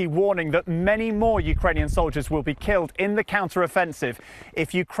Zelensky warning that many more Ukrainian soldiers will be killed in the counter-offensive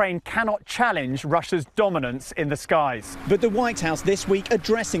if Ukraine cannot challenge Russia's dominance in the skies. But the White House this week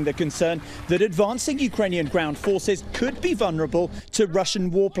addressing the concern that advancing Ukrainian ground forces could be vulnerable to Russian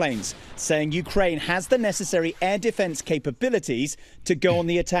warplanes, saying Ukraine has the necessary air defense capabilities to go on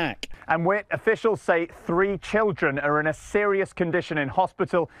the attack. And officials say 3 children are in a serious condition in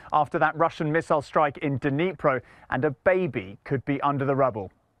hospital after that Russian missile strike in Dnipro, and a baby could be under the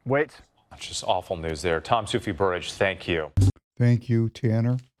rubble. Whit? Just awful news there. Tom Sufi-Burridge, thank you. Thank you,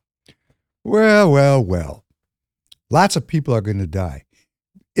 Tanner. Well. Lots of people are going to die.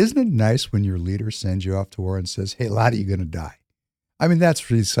 Isn't it nice when your leader sends you off to war and says, hey, a lot of you are going to die? I mean, that's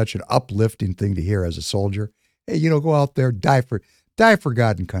really such an uplifting thing to hear as a soldier. Hey, go out there, die for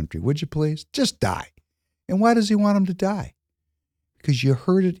God and country, would you please? Just die. And why does he want them to die? Because you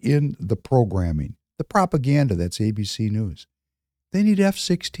heard it in the programming, the propaganda, that's ABC News. They need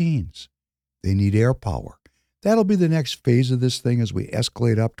F-16s. They need air power. That'll be the next phase of this thing as we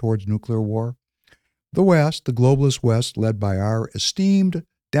escalate up towards nuclear war. The West, the globalist West, led by our esteemed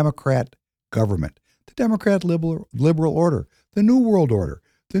Democrat government, the Democrat liberal order, the New World Order,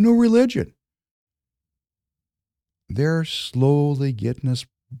 the new religion. They're slowly getting us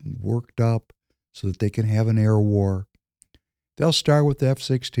worked up so that they can have an air war. They'll start with the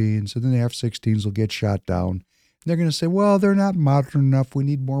F-16s, and then the F-16s will get shot down. And they're going to say, well, they're not modern enough. We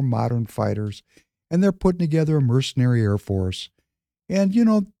need more modern fighters. And they're putting together a mercenary air force. And, you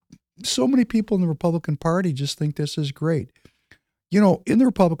know, so many people in the Republican Party just think this is great. You know, in the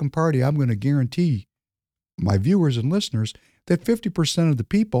Republican Party, I'm going to guarantee my viewers and listeners that 50% of the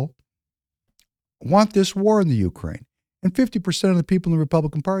people want this war in the Ukraine. And 50% of the people in the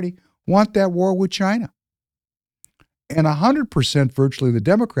Republican Party want that war with China. And 100% virtually the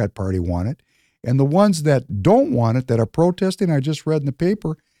Democrat Party want it. And the ones that don't want it, that are protesting, I just read in the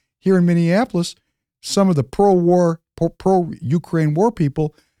paper here in Minneapolis, some of the pro-Ukraine war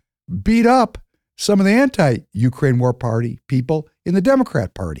people beat up some of the anti-Ukraine war party people in the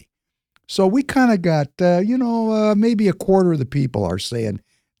Democrat Party. So we kind of got, maybe a quarter of the people are saying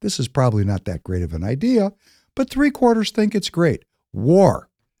this is probably not that great of an idea, but 3/4 think it's great. War.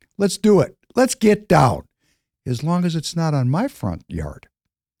 Let's do it. Let's get down. As long as it's not on my front yard.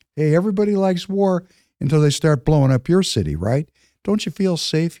 Hey, everybody likes war until they start blowing up your city, right? Don't you feel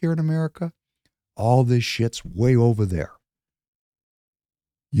safe here in America? All this shit's way over there.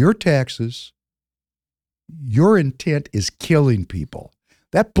 Your taxes, your intent is killing people.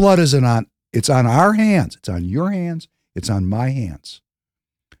 That blood isn't on, it's on our hands. It's on your hands. It's on my hands.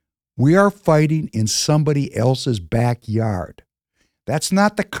 We are fighting in somebody else's backyard. That's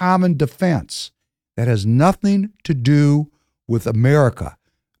not the common defense. That has nothing to do with America.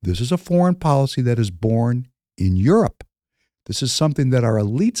 This is a foreign policy that is born in Europe. This is something that our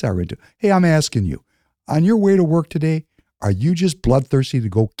elites are into. Hey, I'm asking you, on your way to work today, are you just bloodthirsty to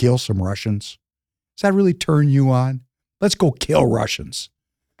go kill some Russians? Does that really turn you on? Let's go kill Russians.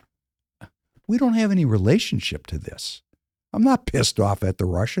 We don't have any relationship to this. I'm not pissed off at the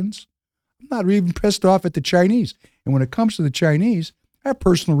Russians. I'm not even pissed off at the Chinese. And when it comes to the Chinese, I have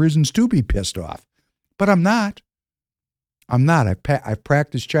personal reasons to be pissed off. But I'm not. I've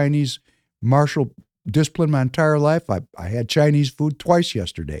practiced Chinese martial discipline my entire life. I had Chinese food twice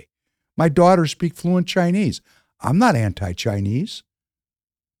yesterday. My daughters speak fluent Chinese. I'm not anti-Chinese.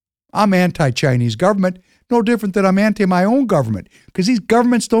 I'm anti-Chinese government, no different than I'm anti my own government, because these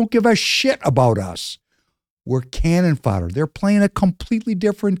governments don't give a shit about us. We're cannon fodder. They're playing a completely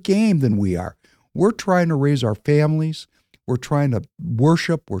different game than we are. We're trying to raise our families. We're trying to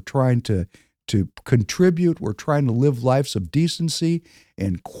worship. We're trying to contribute. We're trying to live lives of decency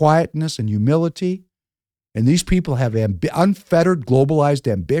and quietness and humility. And these people have unfettered, globalized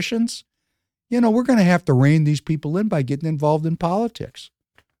ambitions. You know, we're going to have to rein these people in by getting involved in politics.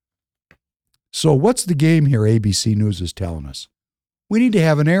 So what's the game here ABC News is telling us? We need to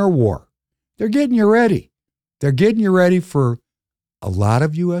have an air war. They're getting you ready. They're getting you ready for a lot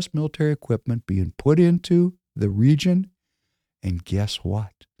of U.S. military equipment being put into the region. And guess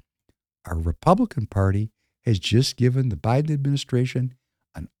what? Our Republican Party has just given the Biden administration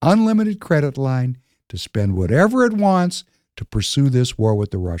an unlimited credit line to spend whatever it wants to pursue this war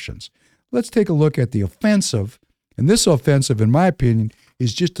with the Russians. Let's take a look at the offensive. And this offensive, in my opinion,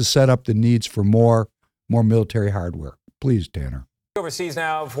 is just to set up the needs for more military hardware. Please, Tanner. Overseas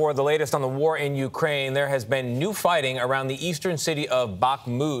now for the latest on the war in Ukraine. There has been new fighting around the eastern city of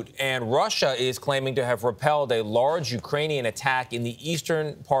Bakhmut, and Russia is claiming to have repelled a large Ukrainian attack in the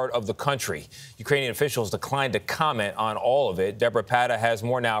eastern part of the country. Ukrainian officials declined to comment on all of it. Deborah Pata has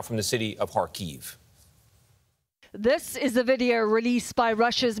more now from the city of Kharkiv. This is a video released by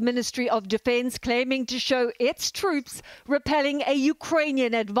Russia's Ministry of Defense claiming to show its troops repelling a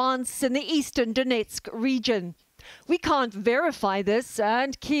Ukrainian advance in the eastern Donetsk region. We can't verify this,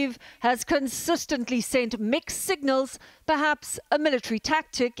 and Kyiv has consistently sent mixed signals, perhaps a military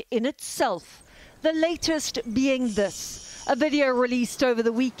tactic in itself. The latest being this, a video released over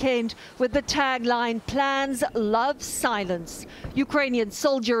the weekend with the tagline, "Plans love silence." Ukrainian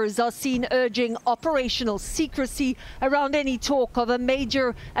soldiers are seen urging operational secrecy around any talk of a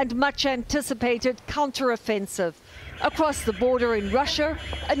major and much anticipated counteroffensive. Across the border in Russia,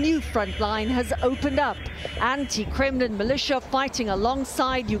 a new front line has opened up. Anti-Kremlin militia fighting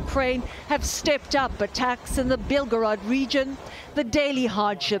alongside Ukraine have stepped up attacks in the Belgorod region. The daily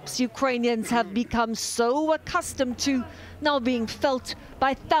hardships Ukrainians have become so accustomed to now being felt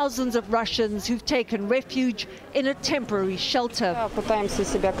by thousands of Russians who've taken refuge in a temporary shelter.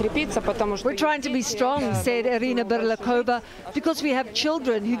 We're trying to be strong, said Irina Berlakova, because we have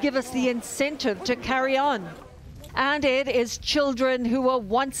children who give us the incentive to carry on. And it is children who are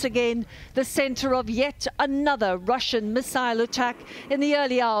once again the center of yet another Russian missile attack in the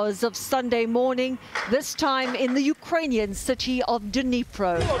early hours of Sunday morning, this time in the Ukrainian city of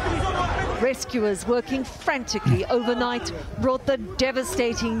Dnipro. Rescuers working frantically overnight brought the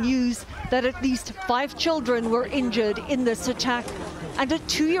devastating news that at least 5 children were injured in this attack, and a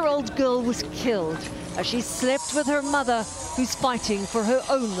 2-year-old girl was killed as she slept with her mother, who's fighting for her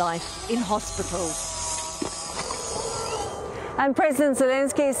own life in hospital. And President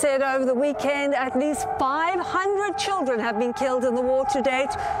Zelensky said over the weekend at least 500 children have been killed in the war to date.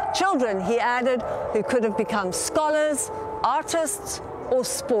 Children, he added, who could have become scholars, artists, or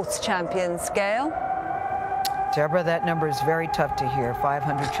sports champions. Gail? Deborah, that number is very tough to hear.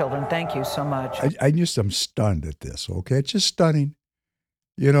 500 children. Thank you so much. I'm stunned at this, okay? It's just stunning.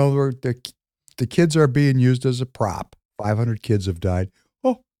 You know, the kids are being used as a prop. 500 kids have died.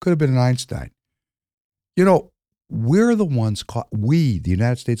 Oh, could have been an Einstein. You know, we're the ones we, the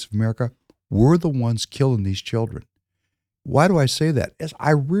United States of America, we're the ones killing these children. Why do I say that? As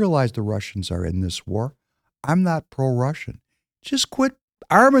I realize the Russians are in this war. I'm not pro-Russian. Just quit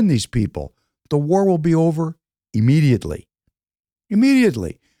arming these people. The war will be over immediately.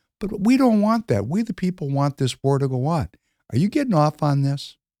 Immediately. But we don't want that. We, the people, want this war to go on. Are you getting off on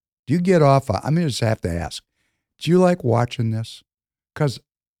this? Do you get off on, I mean, I just have to ask, do you like watching this? Because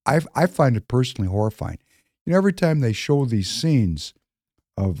I find it personally horrifying. You know, every time they show these scenes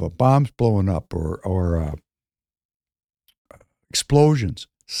of bombs blowing up or explosions,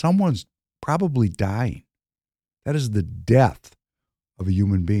 someone's probably dying. That is the death of a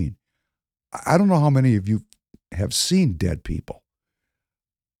human being. I don't know how many of you have seen dead people.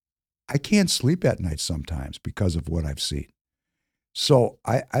 I can't sleep at night sometimes because of what I've seen. So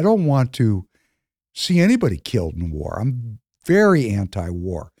I don't want to see anybody killed in war. I'm very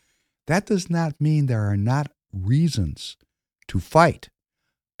anti-war. That does not mean there are not reasons to fight,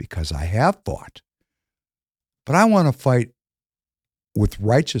 because I have fought. But I want to fight with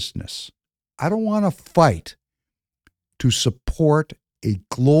righteousness. I don't want to fight to support a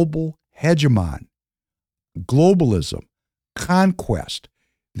global hegemon, globalism, conquest,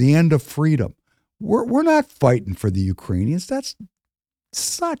 the end of freedom. We're not fighting for the Ukrainians. That's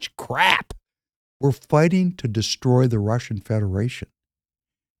such crap. We're fighting to destroy the Russian Federation.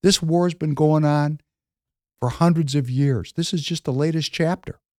 This war has been going on for hundreds of years. This is just the latest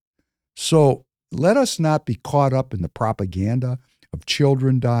chapter. So let us not be caught up in the propaganda of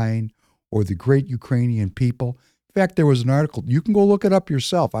children dying or the great Ukrainian people. In fact, there was an article. You can go look it up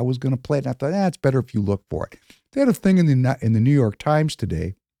yourself. I was going to play it, and I thought, it's better if you look for it. They had a thing in the New York Times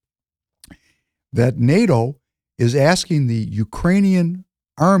today that NATO is asking the Ukrainian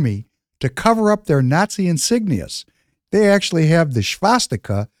army to cover up their Nazi insignias. They actually have the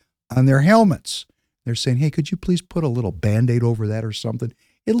swastika on their helmets. They're saying, hey, could you please put a little Band-Aid over that or something?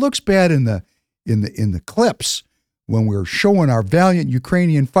 It looks bad in the clips when we're showing our valiant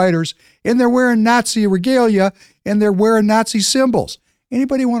Ukrainian fighters, and they're wearing Nazi regalia, and they're wearing Nazi symbols.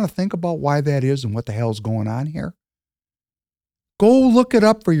 Anybody want to think about why that is and what the hell's going on here? Go look it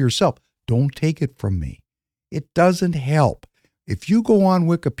up for yourself. Don't take it from me. It doesn't help. If you go on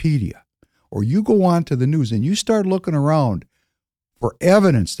Wikipedia or you go on to the news and you start looking around for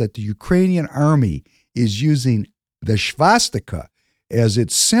evidence that the Ukrainian army is using the swastika as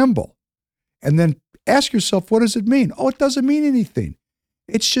its symbol, and then ask yourself, what does it mean? Oh, it doesn't mean anything.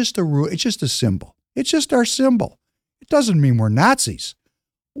 It's just it's just a symbol. It's just our symbol. It doesn't mean we're Nazis.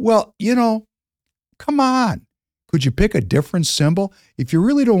 Well, come on. Could you pick a different symbol? If you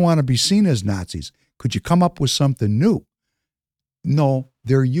really don't want to be seen as Nazis, could you come up with something new? No,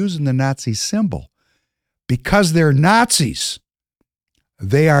 they're using the Nazi symbol because they're Nazis.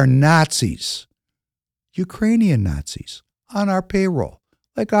 They are Nazis. Ukrainian Nazis on our payroll,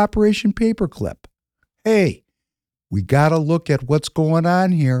 like Operation Paperclip. Hey, we got to look at what's going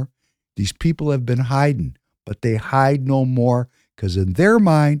on here. These people have been hiding, but they hide no more because in their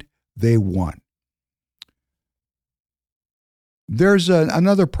mind, they won. There's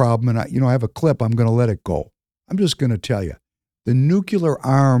another problem, and I have a clip. I'm going to let it go. I'm just going to tell you. The nuclear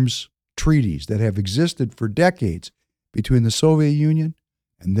arms treaties that have existed for decades between the Soviet Union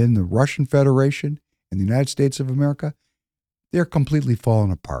and then the Russian Federation and the United States of America, they're completely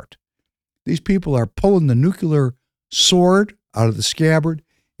falling apart. These people are pulling the nuclear sword out of the scabbard,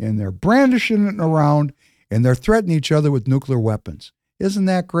 and they're brandishing it around, and they're threatening each other with nuclear weapons. Isn't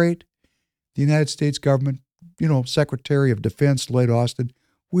that great? The United States government, Secretary of Defense Lloyd Austin,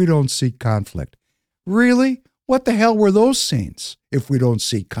 we don't seek conflict. Really? What the hell were those scenes if we don't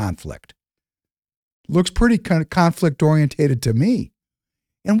seek conflict? Looks pretty kind of conflict-orientated to me.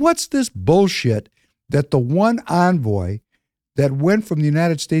 And what's this bullshit that the one envoy that went from the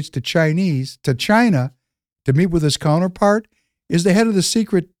United States to China to meet with his counterpart is the head of the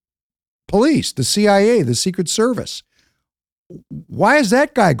secret police, the CIA, the Secret Service? Why is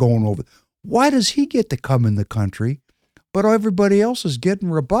that guy going over? Why does he get to come in the country, but everybody else is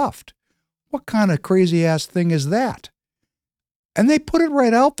getting rebuffed? What kind of crazy ass thing is that? And they put it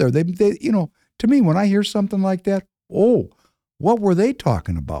right out there. They to me, when I hear something like that, oh, what were they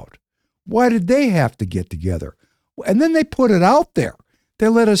talking about? Why did they have to get together? And then they put it out there. They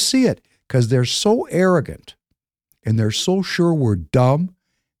let us see it because they're so arrogant and they're so sure we're dumb.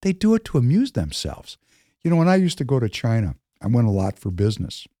 They do it to amuse themselves. When I used to go to China, I went a lot for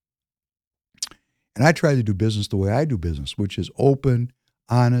business. And I try to do business the way I do business, which is open,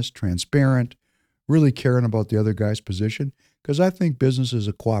 honest, transparent, really caring about the other guy's position, because I think business is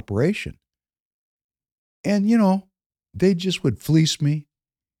a cooperation. And, they just would fleece me.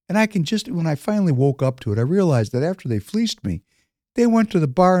 And when I finally woke up to it, I realized that after they fleeced me, they went to the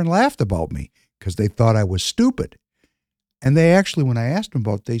bar and laughed about me because they thought I was stupid. And they actually, when I asked them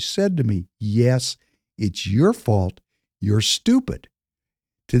about it, they said to me, yes, it's your fault. You're stupid.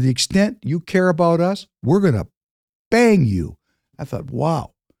 To the extent you care about us, we're going to bang you. I thought,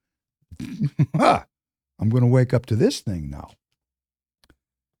 wow, I'm going to wake up to this thing now.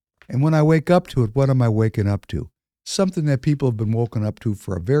 And when I wake up to it, what am I waking up to? Something that people have been woken up to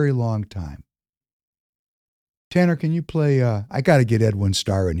for a very long time. Tanner, can you play, I got to get Edwin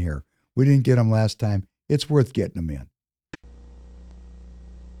Starr in here. We didn't get him last time. It's worth getting him in.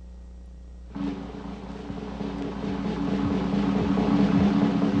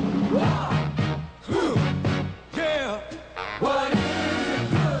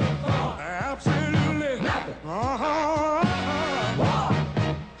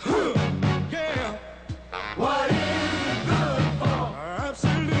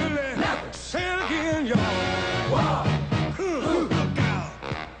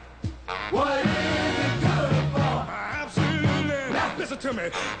 To me.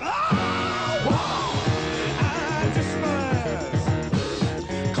 I despise,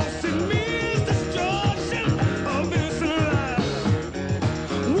 'cause it means destruction of innocent lives.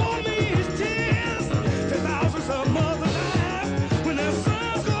 War means tears to thousands of mothers' lives when their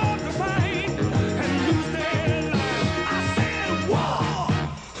sons go off to fight and lose their lives. I said war.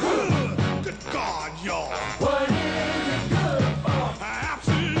 Good God, y'all. What is it good for?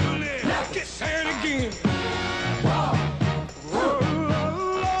 Absolutely. Get said again.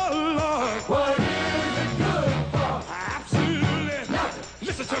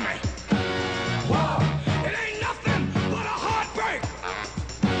 To me. Wow. It ain't nothing but a heartbreak.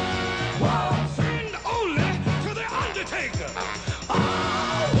 Wow. Friend only to the undertaker. Oh,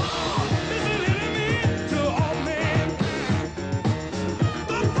 wow. Is an enemy to all mankind.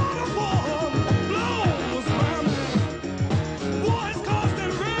 The thought of war blows my mind. War has caused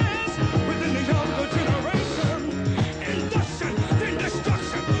unrest within the younger generation. Induction, then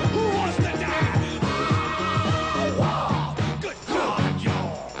destruction. Who wants to die? Oh, wow. Good God,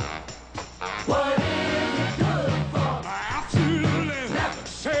 y'all. What is it good for? Absolutely.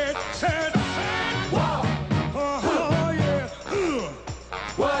 Said. Wow. Oh, yeah.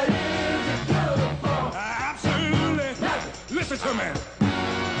 What is it good for? Absolutely. Listen to me.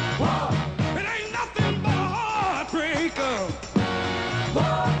 Wow. It ain't nothing but a heartbreaker.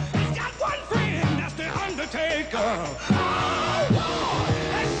 Wow. He's got one friend, that's the undertaker. Oh, wow.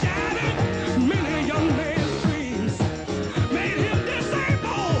 That shattered many young men's dreams. Made him disabled.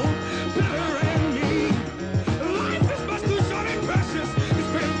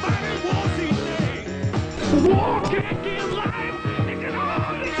 War can't give life, it can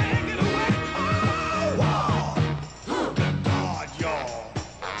only take it away. Oh, war. Good God, y'all.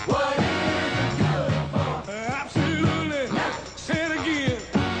 What is it good for? Absolutely. Say it again.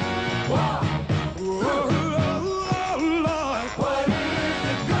 War. Oh, Lord. What is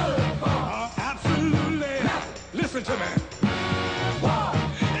it good for? Absolutely. Listen to me. War.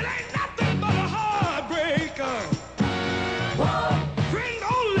 It ain't nothing but a heartbreaker. War. Friend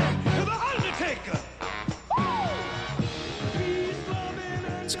only to the undertaker.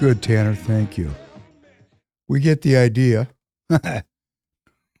 It's good, Tanner. Thank you. We get the idea.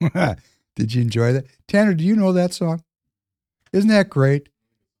 Did you enjoy that? Tanner, do you know that song? Isn't that great?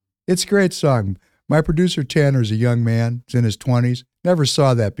 It's a great song. My producer, Tanner, is a young man. He's in his 20s. Never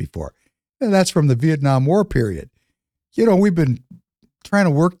saw that before. And that's from the Vietnam War period. We've been trying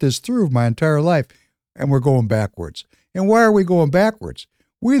to work this through my entire life, and we're going backwards. And why are we going backwards?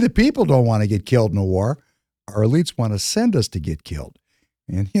 We, the people, don't want to get killed in a war. Our elites want to send us to get killed.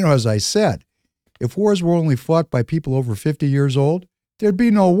 And, as I said, if wars were only fought by people over 50 years old, there'd be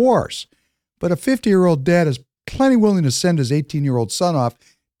no wars. But a 50-year-old dad is plenty willing to send his 18-year-old son off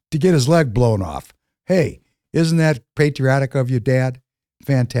to get his leg blown off. Hey, isn't that patriotic of you, Dad?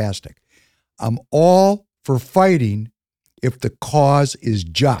 Fantastic. I'm all for fighting if the cause is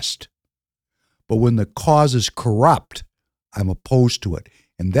just. But when the cause is corrupt, I'm opposed to it.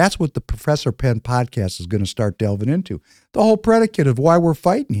 And that's what the Professor Penn podcast is going to start delving into. The whole predicate of why we're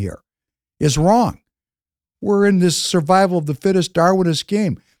fighting here is wrong. We're in this survival of the fittest Darwinist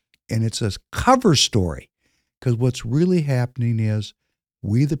game. And it's a cover story, because what's really happening is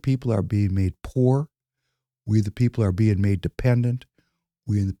we the people are being made poor. We the people are being made dependent.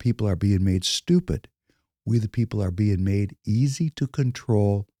 We the people are being made stupid. We the people are being made easy to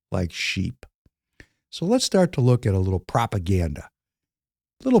control like sheep. So let's start to look at a little propaganda.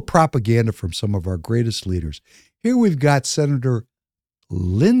 Little propaganda from some of our greatest leaders. Here we've got Senator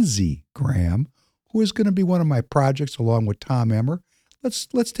Lindsey Graham, who is going to be one of my projects along with Tom Emmer.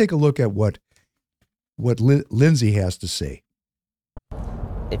 Let's take a look at what Lindsey has to say.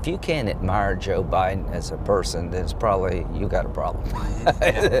 If you can't admire Joe Biden as a person, then it's probably you got a problem.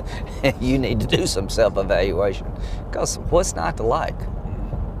 You need to do some self-evaluation, because what's not to like?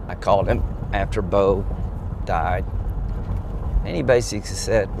 I called him after Bo died, and he basically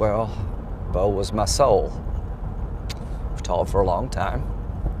said, well, Bo was my soul. We've talked for a long time.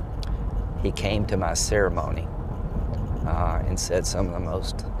 He came to my ceremony and said some of the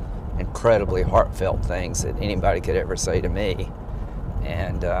most incredibly heartfelt things that anybody could ever say to me.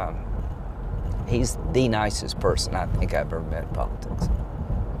 And he's the nicest person I think I've ever met in politics.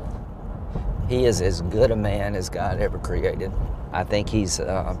 He is as good a man as God ever created. I think he's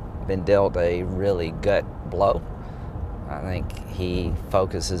been dealt a really gut blow. I think he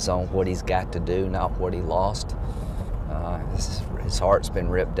focuses on what he's got to do, not what he lost. His heart's been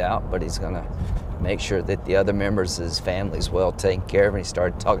ripped out, but he's going to make sure that the other members of his family is well taken care of. And he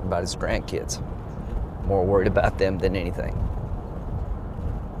started talking about his grandkids. More worried about them than anything.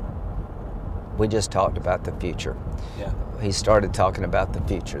 We just talked about the future. Yeah. He started talking about the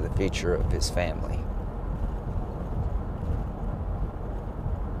future of his family.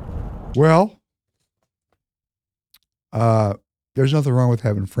 Well, there's nothing wrong with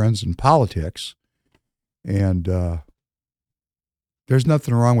having friends in politics, and there's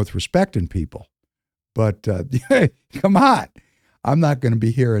nothing wrong with respecting people. But come on, I'm not going to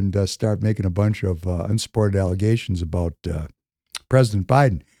be here and start making a bunch of unsupported allegations about President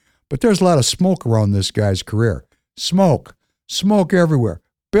Biden. But there's a lot of smoke around this guy's career. Smoke everywhere,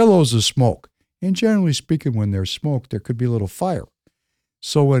 billows of smoke. And generally speaking, when there's smoke, there could be a little fire.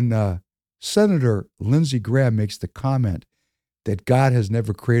 So when Senator Lindsey Graham makes the comment that God has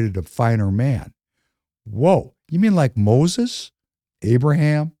never created a finer man, whoa, you mean like Moses,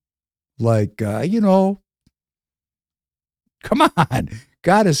 Abraham, like, come on.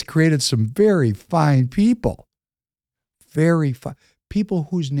 God has created some very fine people, very fine. People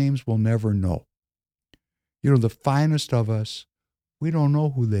whose names we'll never know. The finest of us, we don't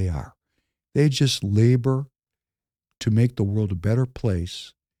know who they are. They just labor to make the world a better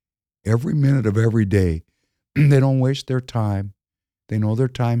place every minute of every day. They don't waste their time. They know their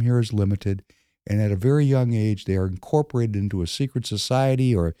time here is limited. And at a very young age, they are incorporated into a secret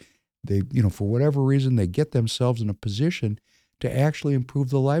society, or they, for whatever reason, they get themselves in a position to actually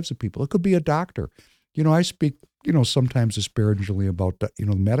improve the lives of people. It could be a doctor. I speak sometimes disparagingly about, the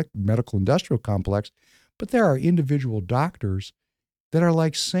medical industrial complex, but there are individual doctors that are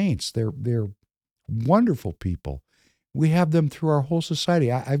like saints. They're wonderful people. We have them through our whole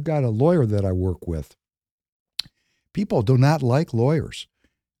society. I've got a lawyer that I work with. People do not like lawyers.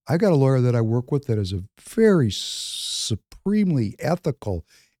 I got a lawyer that I work with that is a very supremely ethical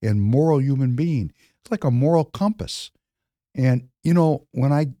and moral human being. It's like a moral compass. And,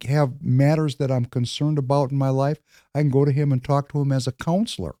 when I have matters that I'm concerned about in my life, I can go to him and talk to him as a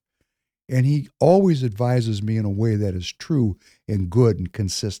counselor. And he always advises me in a way that is true and good and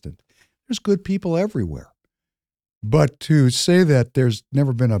consistent. There's good people everywhere. But to say that there's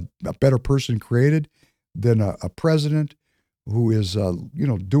never been a better person created than a president who is,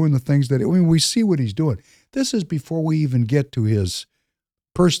 doing the things that, we see what he's doing. This is before we even get to his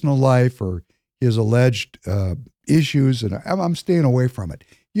personal life or his alleged issues, and I'm staying away from it.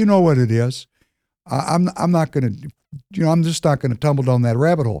 You know what it is. I'm not going to, I'm just not going to tumble down that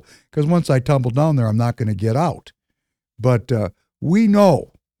rabbit hole, because once I tumble down there, I'm not going to get out. But we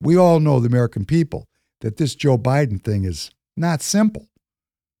all know, the American people, that this Joe Biden thing is not simple.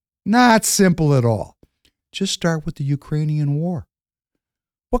 Not simple at all. Just start with the Ukrainian war.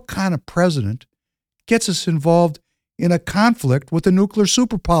 What kind of president gets us involved in a conflict with a nuclear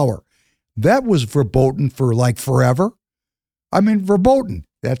superpower? That was verboten for like forever. I mean, verboten.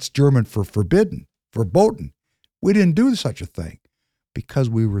 That's German for forbidden. Verboten. We didn't do such a thing because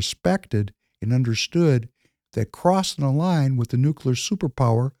we respected and understood that crossing a line with the nuclear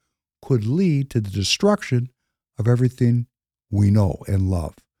superpower could lead to the destruction of everything we know and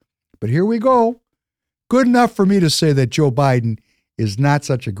love. But here we go. Good enough for me to say that Joe Biden is not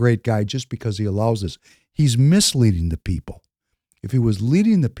such a great guy just because he allows this. He's misleading the people. If he was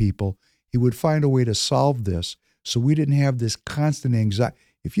leading the people, he would find a way to solve this so we didn't have this constant anxiety.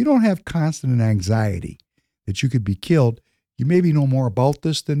 If you don't have constant anxiety that you could be killed, you maybe know more about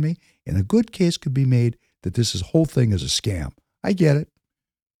this than me, and a good case could be made that whole thing is a scam. I get it.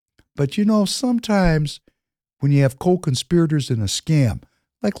 But sometimes when you have co-conspirators in a scam,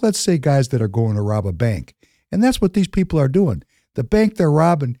 like let's say guys that are going to rob a bank, and that's what these people are doing. The bank they're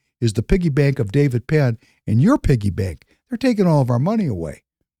robbing is the piggy bank of David Penn and your piggy bank. They're taking all of our money away.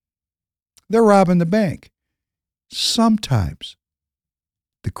 They're robbing the bank. Sometimes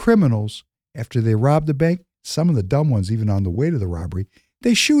the criminals, after they rob the bank, some of the dumb ones, even on the way to the robbery,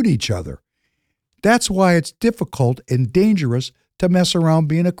 they shoot each other. That's why it's difficult and dangerous to mess around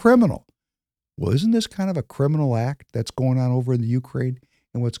being a criminal. Well, isn't this kind of a criminal act that's going on over in the Ukraine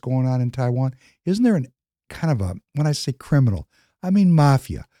and what's going on in Taiwan? Isn't there when I say criminal, I mean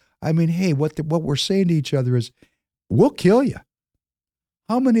mafia. I mean, hey, what we're saying to each other is, we'll kill you.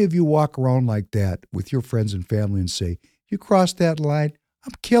 How many of you walk around like that with your friends and family and say, you cross that line,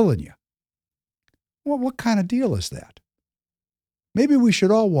 I'm killing you? Well, what kind of deal is that? Maybe we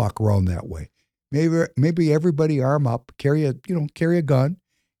should all walk around that way. Maybe everybody arm up, carry a gun.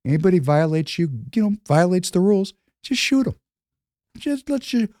 Anybody violates violates the rules, just shoot them.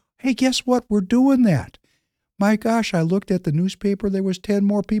 Hey, guess what? We're doing that. My gosh, I looked at the newspaper. There was 10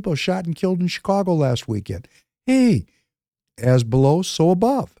 more people shot and killed in Chicago last weekend. Hey, as below, so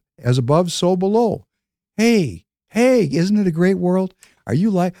above. As above, so below. Hey, isn't it a great world?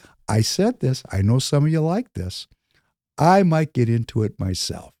 I said this. I know some of you like this. I might get into it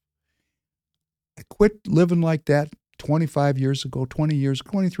myself. I quit living like that 25 years ago,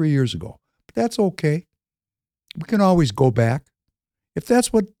 23 years ago. But that's okay. We can always go back. If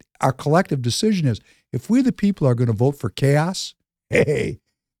that's what our collective decision is, if we the people are going to vote for chaos, hey,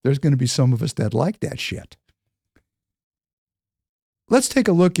 there's going to be some of us that like that shit. Let's take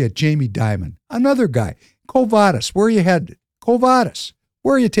a look at Jamie Dimon, another guy. Quo Vadis, where are you headed? Quo Vadis,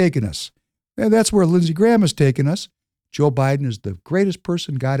 where are you taking us? And that's where Lindsey Graham is taking us. Joe Biden is the greatest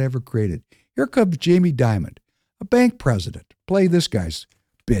person God ever created. Here comes Jamie Dimon, a bank president. Play this guy's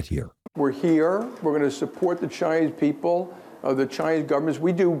bit here. We're here. We're going to support the Chinese people, the Chinese governments.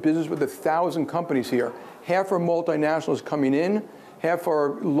 We do business with 1,000 companies here. Half are multinationals coming in, half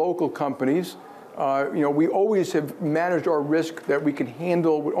are local companies. We always have managed our risk that we can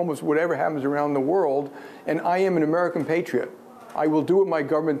handle almost whatever happens around the world. And I am an American patriot. I will do what my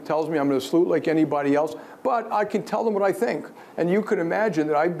government tells me. I'm going to salute like anybody else, but I can tell them what I think. And you can imagine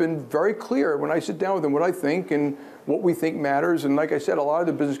that I've been very clear when I sit down with them what I think and what we think matters. And like I said, a lot of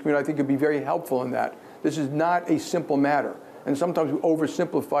the business community I think could be very helpful in that. This is not a simple matter. And sometimes we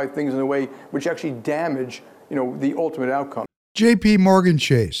oversimplify things in a way which actually damage, the ultimate outcome. J.P. Morgan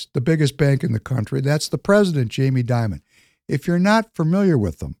Chase, the biggest bank in the country. That's the president, Jamie Dimon. If you're not familiar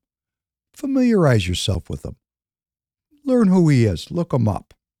with them, familiarize yourself with them. Learn who he is. Look him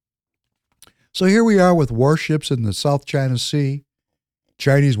up. So here we are with warships in the South China Sea.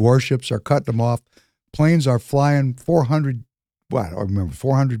 Chinese warships are cutting them off. Planes are flying 400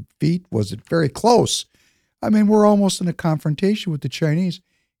 feet. Was it very close? I mean, we're almost in a confrontation with the Chinese.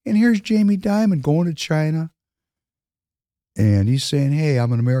 And here's Jamie Dimon going to China. And he's saying, hey,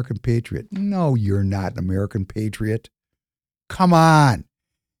 I'm an American patriot. No, you're not an American patriot. Come on.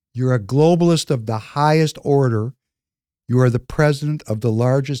 You're a globalist of the highest order. You are the president of the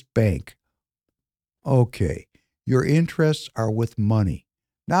largest bank. Okay, your interests are with money,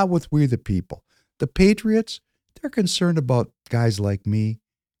 not with we the people. The patriots, they're concerned about guys like me,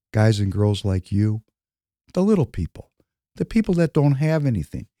 guys and girls like you, the little people, the people that don't have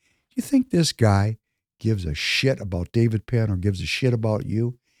anything. You think this guy gives a shit about David Penn or gives a shit about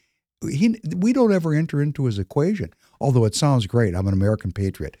you? We don't ever enter into his equation, although it sounds great. I'm an American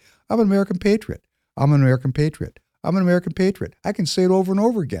patriot. I'm an American patriot. I'm an American patriot. I'm an American patriot. I can say it over and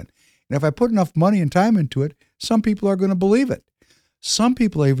over again. And if I put enough money and time into it, some people are going to believe it. Some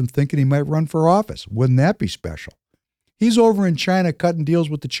people are even thinking he might run for office. Wouldn't that be special? He's over in China cutting deals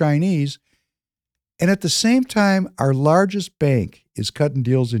with the Chinese. And at the same time, our largest bank is cutting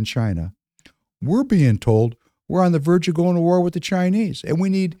deals in China. We're being told we're on the verge of going to war with the Chinese. And we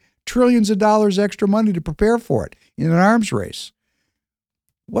need trillions of dollars extra money to prepare for it in an arms race.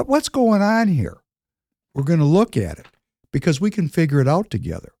 What's going on here? We're going to look at it because we can figure it out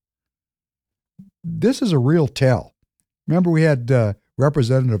together. This is a real tell. Remember we had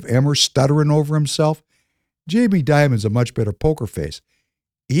Representative Emmer stuttering over himself? Jamie Dimon's a much better poker face.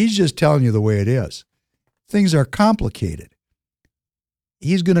 He's just telling you the way it is. Things are complicated.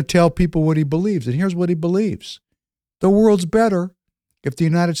 he's going to tell people what he believes. And here's what he believes. The world's better if the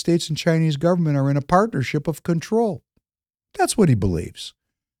United States and Chinese government are in a partnership of control. That's what he believes.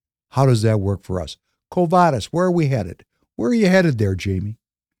 How does that work for us? Covadis, where are we headed? Where are you headed there, Jamie?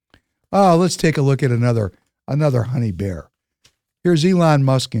 Oh, let's take a look at another honey bear. Here's Elon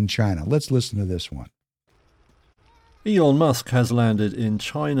Musk in China. Let's listen to this one. Elon Musk has landed in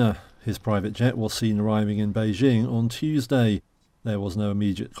China. His private jet was seen arriving in Beijing on Tuesday. There was no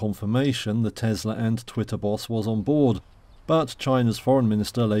immediate confirmation the Tesla and Twitter boss was on board, but China's foreign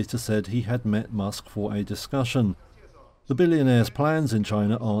minister later said he had met Musk for a discussion. The billionaire's plans in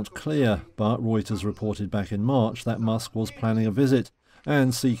China aren't clear, but Reuters reported back in March that Musk was planning a visit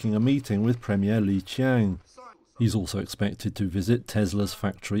and seeking a meeting with Premier Li Qiang. He's also expected to visit Tesla's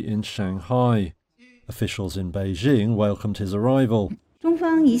factory in Shanghai. Officials in Beijing welcomed his arrival.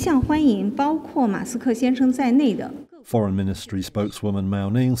 Foreign Ministry spokeswoman Mao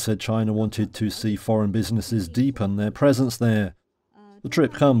Ning said China wanted to see foreign businesses deepen their presence there. The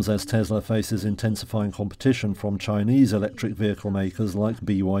trip comes as Tesla faces intensifying competition from Chinese electric vehicle makers like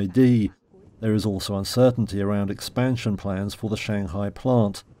BYD. There is also uncertainty around expansion plans for the Shanghai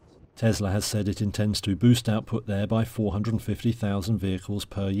plant. Tesla has said it intends to boost output there by 450,000 vehicles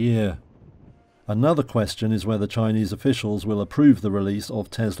per year. Another question is whether Chinese officials will approve the release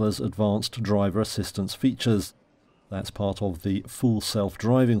of Tesla's advanced driver assistance features. That's part of the full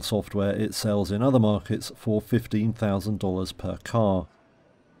self-driving software it sells in other markets for $15,000 per car.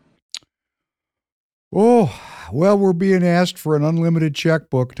 Oh, well, we're being asked for an unlimited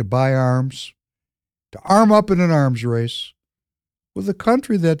checkbook to buy arms, to arm up in an arms race with a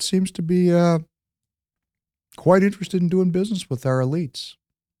country that seems to be quite interested in doing business with our elites.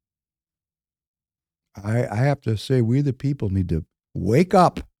 I have to say, we the people need to wake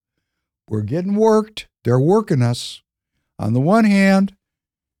up. We're getting worked. They're working us. On the one hand,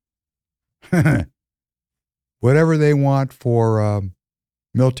 whatever they want for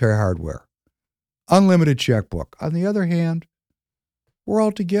military hardware, unlimited checkbook. On the other hand, we're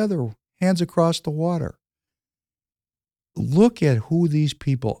all together, hands across the water. Look at who these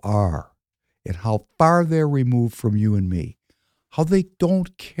people are and how far they're removed from you and me, how they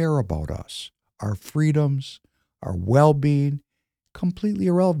don't care about us, our freedoms, our well-being, completely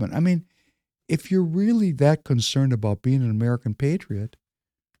irrelevant. I mean, if you're really that concerned about being an American patriot,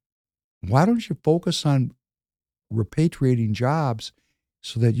 why don't you focus on repatriating jobs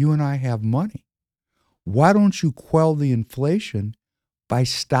so that you and I have money? Why don't you quell the inflation by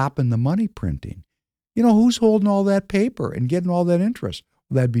stopping the money printing? You know, who's holding all that paper and getting all that interest?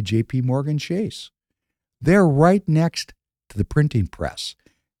 Well, that'd be J.P. Morgan Chase. They're right next to the printing press.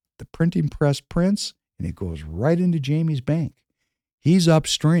 The printing press prints, and it goes right into Jamie's bank. He's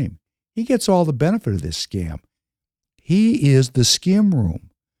upstream. He gets all the benefit of this scam. He is the skim room.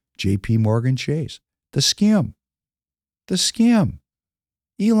 J.P. Morgan Chase. The skim. The skim.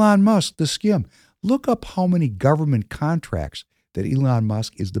 Elon Musk, the skim. Look up how many government contracts that Elon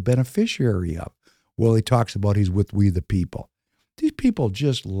Musk is the beneficiary of. Well, he talks about he's with we the people. These people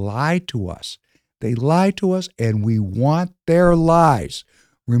just lie to us. They lie to us, and we want their lies.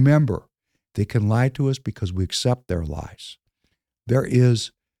 Remember, they can lie to us because we accept their lies. There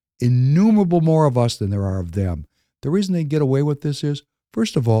is innumerable more of us than there are of them. The reason they get away with this is,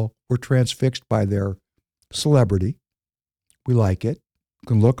 first of all, we're transfixed by their celebrity. We like it. You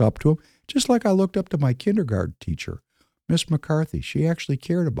can look up to them. Just like I looked up to my kindergarten teacher, Miss McCarthy. She actually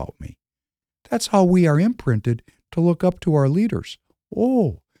cared about me. That's how we are imprinted to look up to our leaders.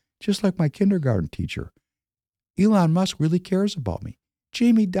 Oh, just like my kindergarten teacher. Elon Musk really cares about me.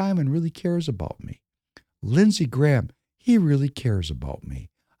 Jamie Dimon really cares about me. Lindsey Graham, he really cares about me.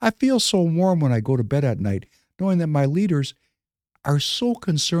 I feel so warm when I go to bed at night knowing that my leaders are so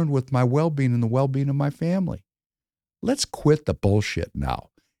concerned with my well-being and the well-being of my family. Let's quit the bullshit now.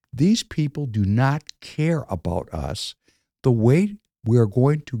 These people do not care about us the way we are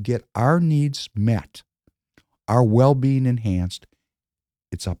going to get our needs met, our well-being enhanced.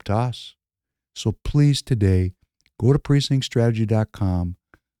 It's up to us. So please today, go to precinctstrategy.com,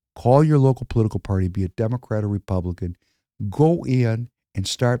 call your local political party, be it Democrat or Republican, go in and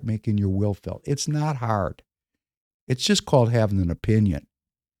start making your will felt. It's not hard. It's just called having an opinion.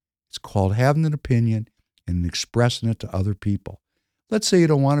 It's called having an opinion and expressing it to other people. Let's say you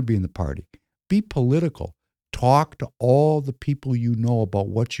don't want to be in the party. Be political. Talk to all the people you know about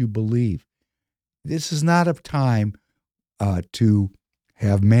what you believe. This is not a time to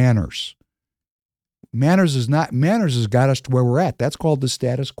have manners. Manners has got us to where we're at. That's called the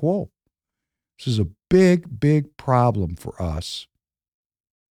status quo. This is a big, big problem for us.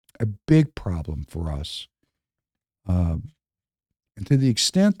 A big problem for us. And And to the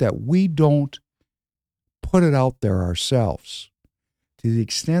extent that we don't put it out there ourselves, to the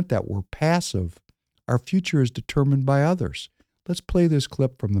extent that we're passive, our future is determined by others. Let's play this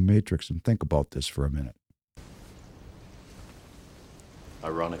clip from The Matrix and think about this for a minute.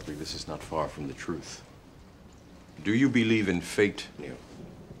 Ironically, this is not far from the truth. Do you believe in fate, Neo?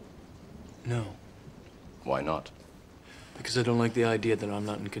 No, Why not? because I don't like the idea that I'm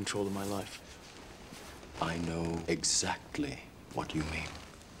not in control of my life. I know exactly what you mean.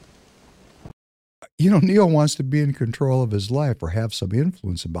 You know, Neo wants to be in control of his life or have some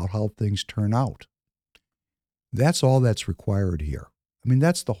influence about how things turn out. That's all that's required here. I mean,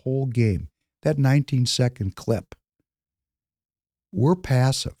 that's the whole game. That 19-second clip. We're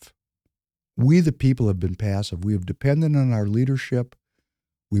passive. We, the people, have been passive. We have depended on our leadership.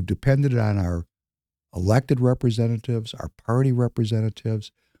 We've depended on our elected representatives, our party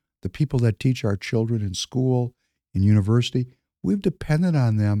representatives, the people that teach our children in school, in university. We've depended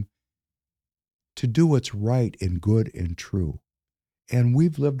on them to do what's right and good and true. And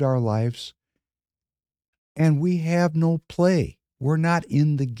we've lived our lives, and we have no play. We're not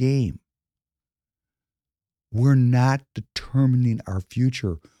in the game. We're not determining our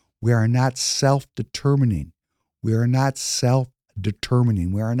future. We are not self-determining. We are not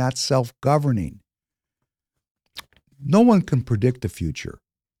self-determining. We are not self-governing. No one can predict the future.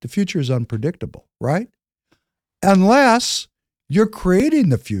 The future is unpredictable, right? Unless you're creating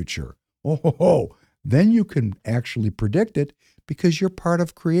the future. Then you can actually predict it because you're part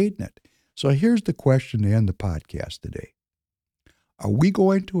of creating it. So here's the question to end the podcast today. Are we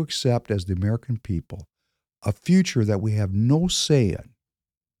going to accept, as the American people, a future that we have no say in,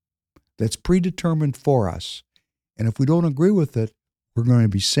 that's predetermined for us, and if we don't agree with it, we're going to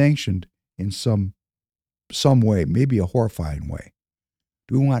be sanctioned in some way, maybe a horrifying way?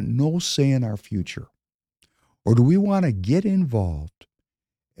 Do we want no say in our future? Or do we want to get involved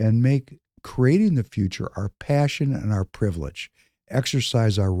and make creating the future our passion and our privilege,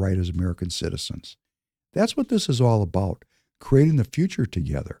 exercise our right as American citizens? That's what this is all about, creating the future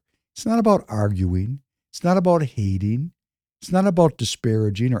together. It's not about arguing. It's not about hating. It's not about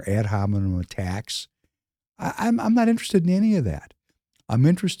disparaging or ad hominem attacks. I'm not interested in any of that. I'm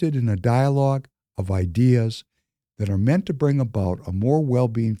interested in a dialogue of ideas that are meant to bring about a more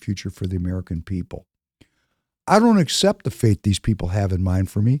well-being future for the American people. I don't accept the fate these people have in mind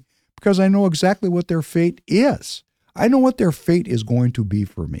for me because I know exactly what their fate is. I know what their fate is going to be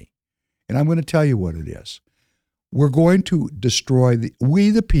for me. And I'm going to tell you what it is. We're going to destroy, we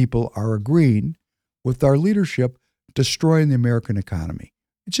the people are agreeing with our leadership, destroying the American economy.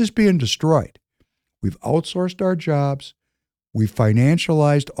 It's just being destroyed. We've outsourced our jobs. We've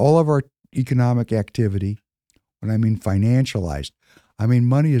financialized all of our economic activity. When I mean financialized, I mean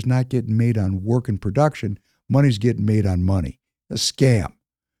money is not getting made on work and production. Money's getting made on money. A scam.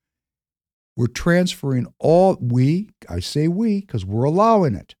 We're transferring I say we because we're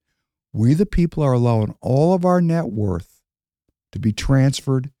allowing it. We, the people, are allowing all of our net worth to be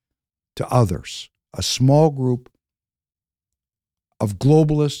transferred to others, a small group of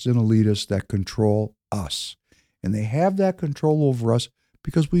globalists and elitists that control us. And they have that control over us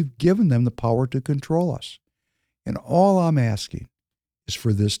because we've given them the power to control us. And all I'm asking is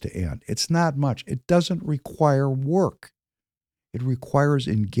for this to end. It's not much. It doesn't require work. It requires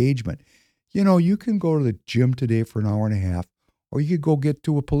engagement. You know, you can go to the gym today for an hour and a half, or you could go get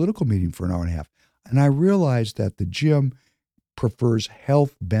to a political meeting for an hour and a half. And I realize that the gym prefers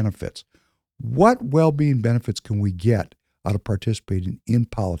health benefits. What well-being benefits can we get out of participating in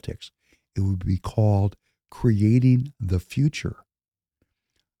politics? It would be called creating the future.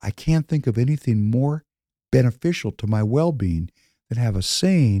 I can't think of anything more beneficial to my well-being than have a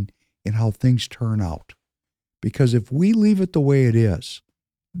saying in how things turn out. Because if we leave it the way it is,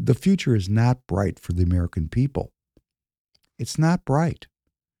 the future is not bright for the American people. It's not bright.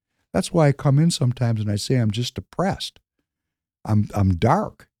 That's why I come in sometimes and I say I'm just depressed. I'm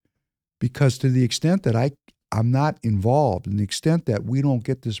dark. Because to the extent that I'm not involved, and the extent that we don't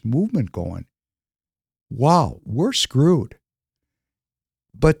get this movement going, wow, we're screwed.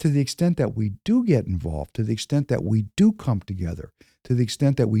 But to the extent that we do get involved, to the extent that we do come together, to the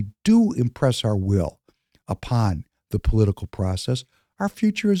extent that we do impress our will upon the political process, our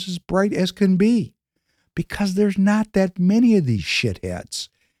future is as bright as can be. Because there's not that many of these shitheads.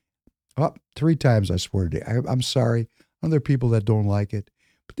 Oh, 3 times I swore today. I'm sorry. There are people that don't like it.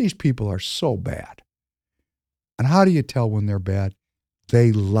 But these people are so bad. And how do you tell when they're bad?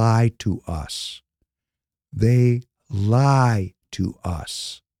 They lie to us. They lie to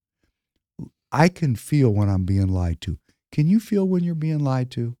us. I can feel when I'm being lied to. Can you feel when you're being lied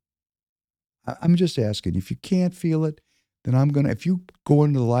to? I'm just asking. If you can't feel it, then I'm going to, if you go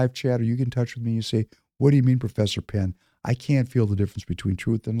into the live chat or you get in touch with me and you say, what do you mean, Professor Penn? I can't feel the difference between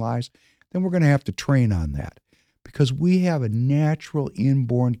truth and lies. Then we're going to have to train on that because we have a natural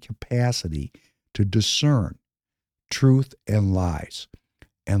inborn capacity to discern truth and lies.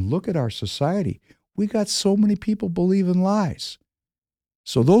 And look at our society. We got so many people believe in lies.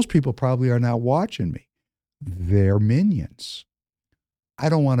 So those people probably are not watching me. They're minions. I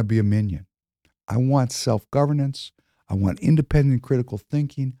don't want to be a minion. I want self-governance. I want independent critical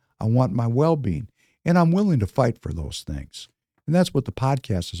thinking. I want my well-being. And I'm willing to fight for those things. And that's what the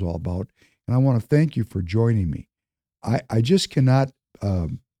podcast is all about. And I want to thank you for joining me. I just cannot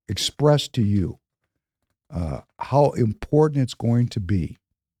express to you how important it's going to be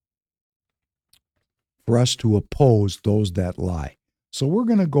for us to oppose those that lie. So we're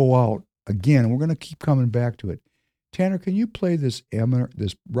going to go out again, and we're going to keep coming back to it. Tanner, can you play this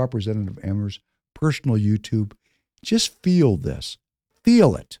Representative Emmer's personal YouTube? Just feel this.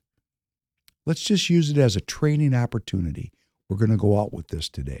 Feel it. Let's just use it as a training opportunity. We're going to go out with this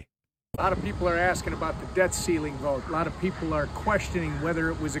today. A lot of people are asking about the debt ceiling vote. A lot of people are questioning whether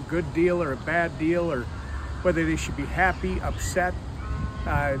it was a good deal or a bad deal or whether they should be happy, upset.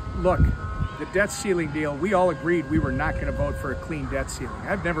 Look, the debt ceiling deal, we all agreed we were not going to vote for a clean debt ceiling.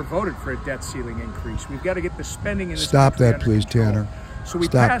 I've never voted for a debt ceiling increase. We've got to get the spending in this Stop country that, under please, control. Tanner. So we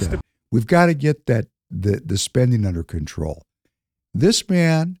Stop passed that. We've got to get the spending under control. This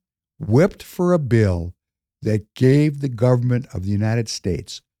man whipped for a bill that gave the government of the United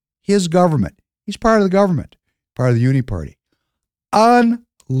States, his government, he's part of the government, part of the Uni Party,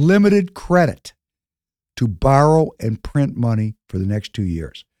 unlimited credit to borrow and print money for the next 2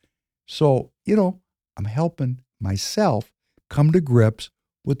 years. So, I'm helping myself come to grips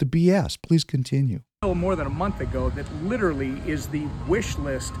with the BS. Please continue. more than a month ago that literally is the wish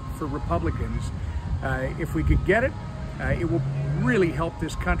list for Republicans. If we could get it, it will really help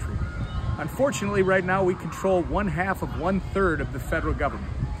this country. Unfortunately, right now we control 1/3 of the federal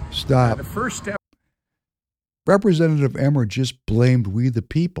government. Stop. The first step. Representative Emmer just blamed we the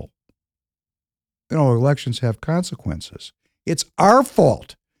people. Elections have consequences. It's our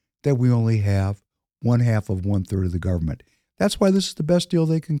fault that we only have 1/3 of the government. That's why this is the best deal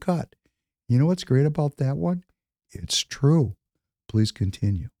they can cut. You know what's great about that one? It's true. Please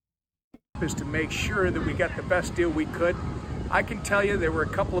continue. Is to make sure that we got the best deal we could. I can tell you there were a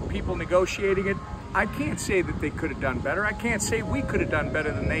couple of people negotiating it. I can't say that they could have done better. I can't say we could have done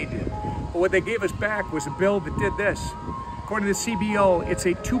better than they did. But what they gave us back was a bill that did this. According to the CBO, it's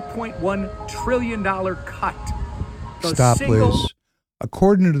a $2.1 trillion cut. Stop, please.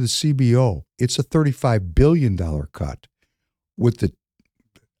 According to the CBO, it's a $35 billion cut. With the,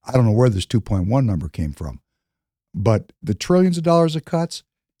 I don't know where this 2.1 number came from, but the trillions of dollars of cuts,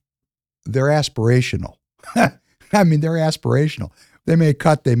 they're aspirational. I mean, they're aspirational. They may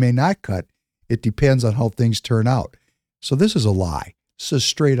cut, they may not cut. It depends on how things turn out. So this is a lie. This is a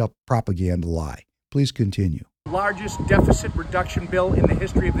straight up propaganda lie. Please continue. Largest deficit reduction bill in the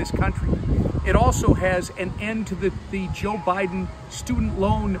history of this country. It also has an end to the Joe Biden student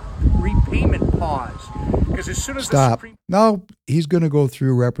loan repayment pause. Because as soon as Stop. the Supreme... Now he's going to go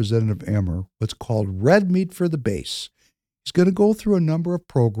through, Representative Emmer, what's called red meat for the base. He's going to go through a number of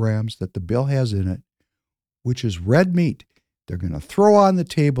programs that the bill has in it, which is red meat. They're going to throw on the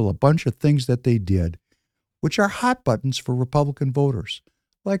table a bunch of things that they did, which are hot buttons for Republican voters.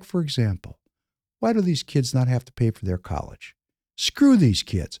 Like, for example, why do these kids not have to pay for their college? Screw these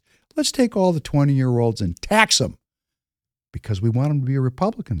kids. Let's take all the 20-year-olds and tax them because we want them to be a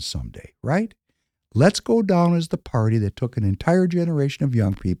Republican someday, right? Let's go down as the party that took an entire generation of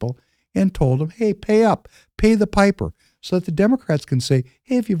young people and told them, hey, pay up, pay the piper, so that the Democrats can say,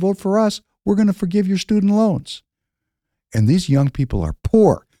 hey, if you vote for us, we're going to forgive your student loans. And these young people are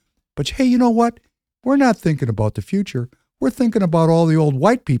poor. But hey, you know what? We're not thinking about the future. We're thinking about all the old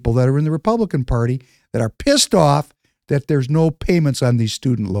white people that are in the Republican Party that are pissed off that there's no payments on these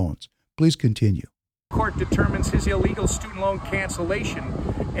student loans. Please continue. Court determines his illegal student loan cancellation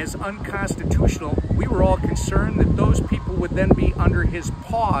as unconstitutional. We were all concerned that those people would then be under his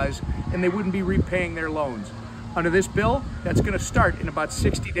pause and they wouldn't be repaying their loans. Under this bill, that's going to start in about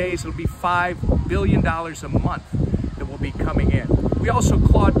 60 days. It'll be $5 billion a month that will be coming in. We also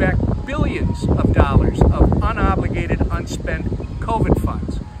clawed back billions of dollars of unobligated, unspent COVID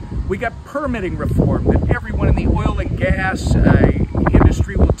funds. We got permitting reform that everyone in the oil and gas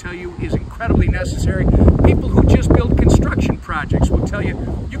industry will tell you is incredibly necessary. People who just build construction projects will tell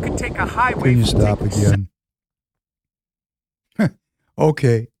you you can take a highway. Can you stop again?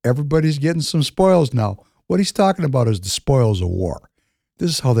 Okay, everybody's getting some spoils now. What he's talking about is the spoils of war.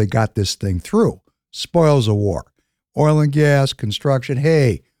 This is how they got this thing through. Spoils of war. oil and gas, construction.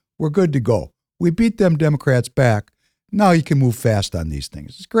 Hey, we're good to go. We beat them Democrats back. Now you can move fast on these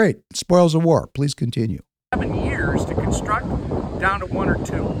things. It's great. It spoils the war. Please continue. 7 years to construct, down to 1 or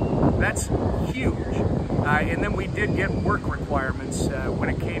 2. That's huge. And then we did get work requirements when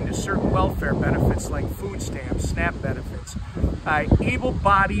it came to certain welfare benefits like food stamps, SNAP benefits.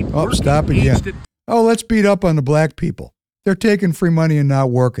 Able-bodied, Stop again. Let's beat up on the black people. They're taking free money and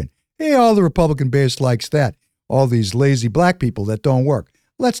not working. Hey, all the Republican base likes that. All these lazy black people that don't work.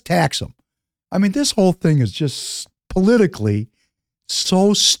 Let's tax them. I mean, this whole thing is just politically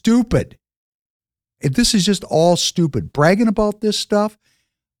so stupid. This is just all stupid. Bragging about this stuff,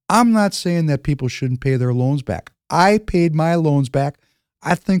 I'm not saying that people shouldn't pay their loans back. I paid my loans back.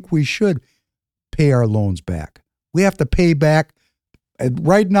 I think we should pay our loans back. We have to pay back.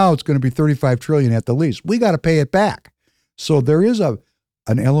 Right now, it's going to be $35 trillion at the least. We got to pay it back. So there is an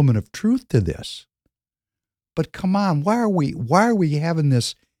element of truth to this. But come on, why are we having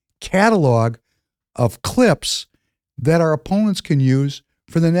this catalog of clips that our opponents can use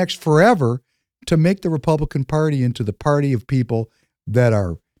for the next forever to make the Republican Party into the party of people that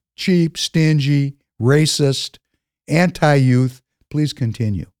are cheap, stingy, racist, anti-youth? Please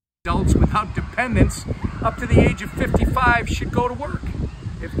continue. Adults without dependents up to the age of 55 should go to work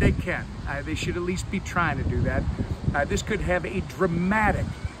if they can. They should at least be trying to do that. This could have a dramatic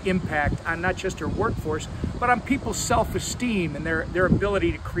impact on not just our workforce, but on people's self-esteem and their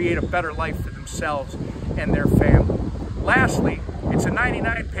ability to create a better life for themselves and their family. Lastly, it's a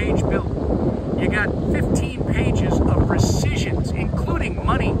 99-page bill. You got 15 pages of rescissions, including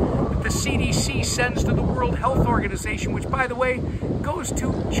money that the CDC sends to the World Health Organization, which, by the way, goes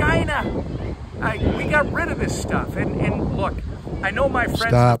to China. We got rid of this stuff. And look, I know my friends...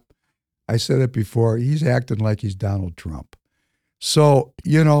 Stop. I said it before. He's acting like he's Donald Trump. So,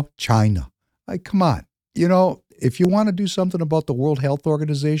 China. Come on. If you want to do something about the World Health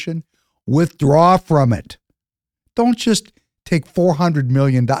Organization, withdraw from it. Don't just take $400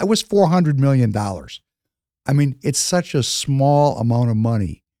 million. It was $400 million. I mean, it's such a small amount of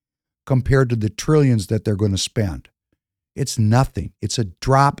money compared to the trillions that they're going to spend. It's nothing. It's a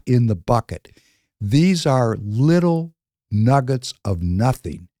drop in the bucket. These are little nuggets of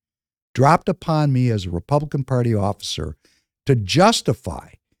nothing dropped upon me as a Republican Party officer to justify,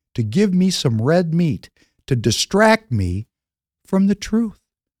 to give me some red meat, to distract me from the truth,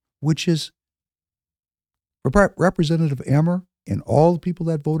 which is Representative Emmer and all the people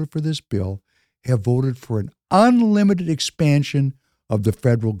that voted for this bill have voted for an unlimited expansion of the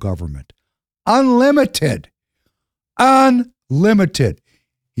federal government. Unlimited. Unlimited.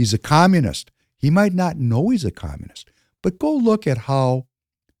 He's a communist. He might not know he's a communist, but go look at how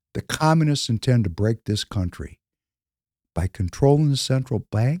the communists intend to break this country. By controlling the central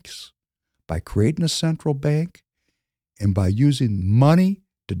banks, by creating a central bank, and by using money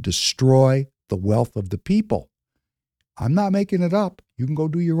to destroy the wealth of the people. I'm not making it up. You can go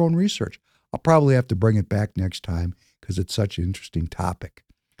do your own research. I'll probably have to bring it back next time because it's such an interesting topic.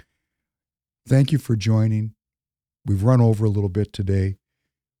 Thank you for joining. We've run over a little bit today.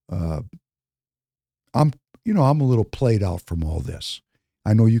 I'm a little played out from all this.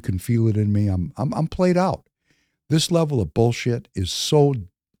 I know you can feel it in me. I'm played out. This level of bullshit is so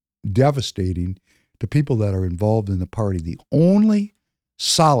devastating to people that are involved in the party. The only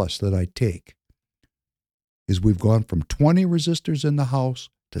solace that I take is we've gone from 20 resistors in the House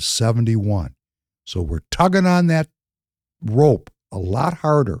to 71. So we're tugging on that rope a lot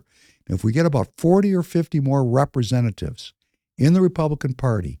harder. And if we get about 40 or 50 more representatives in the Republican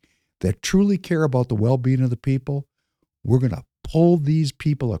Party that truly care about the well-being of the people, we're going to pull these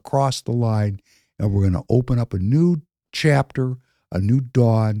people across the line, and we're going to open up a new chapter, a new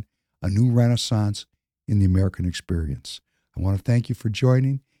dawn, a new renaissance in the American experience. I want to thank you for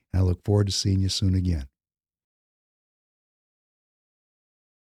joining, and I look forward to seeing you soon again.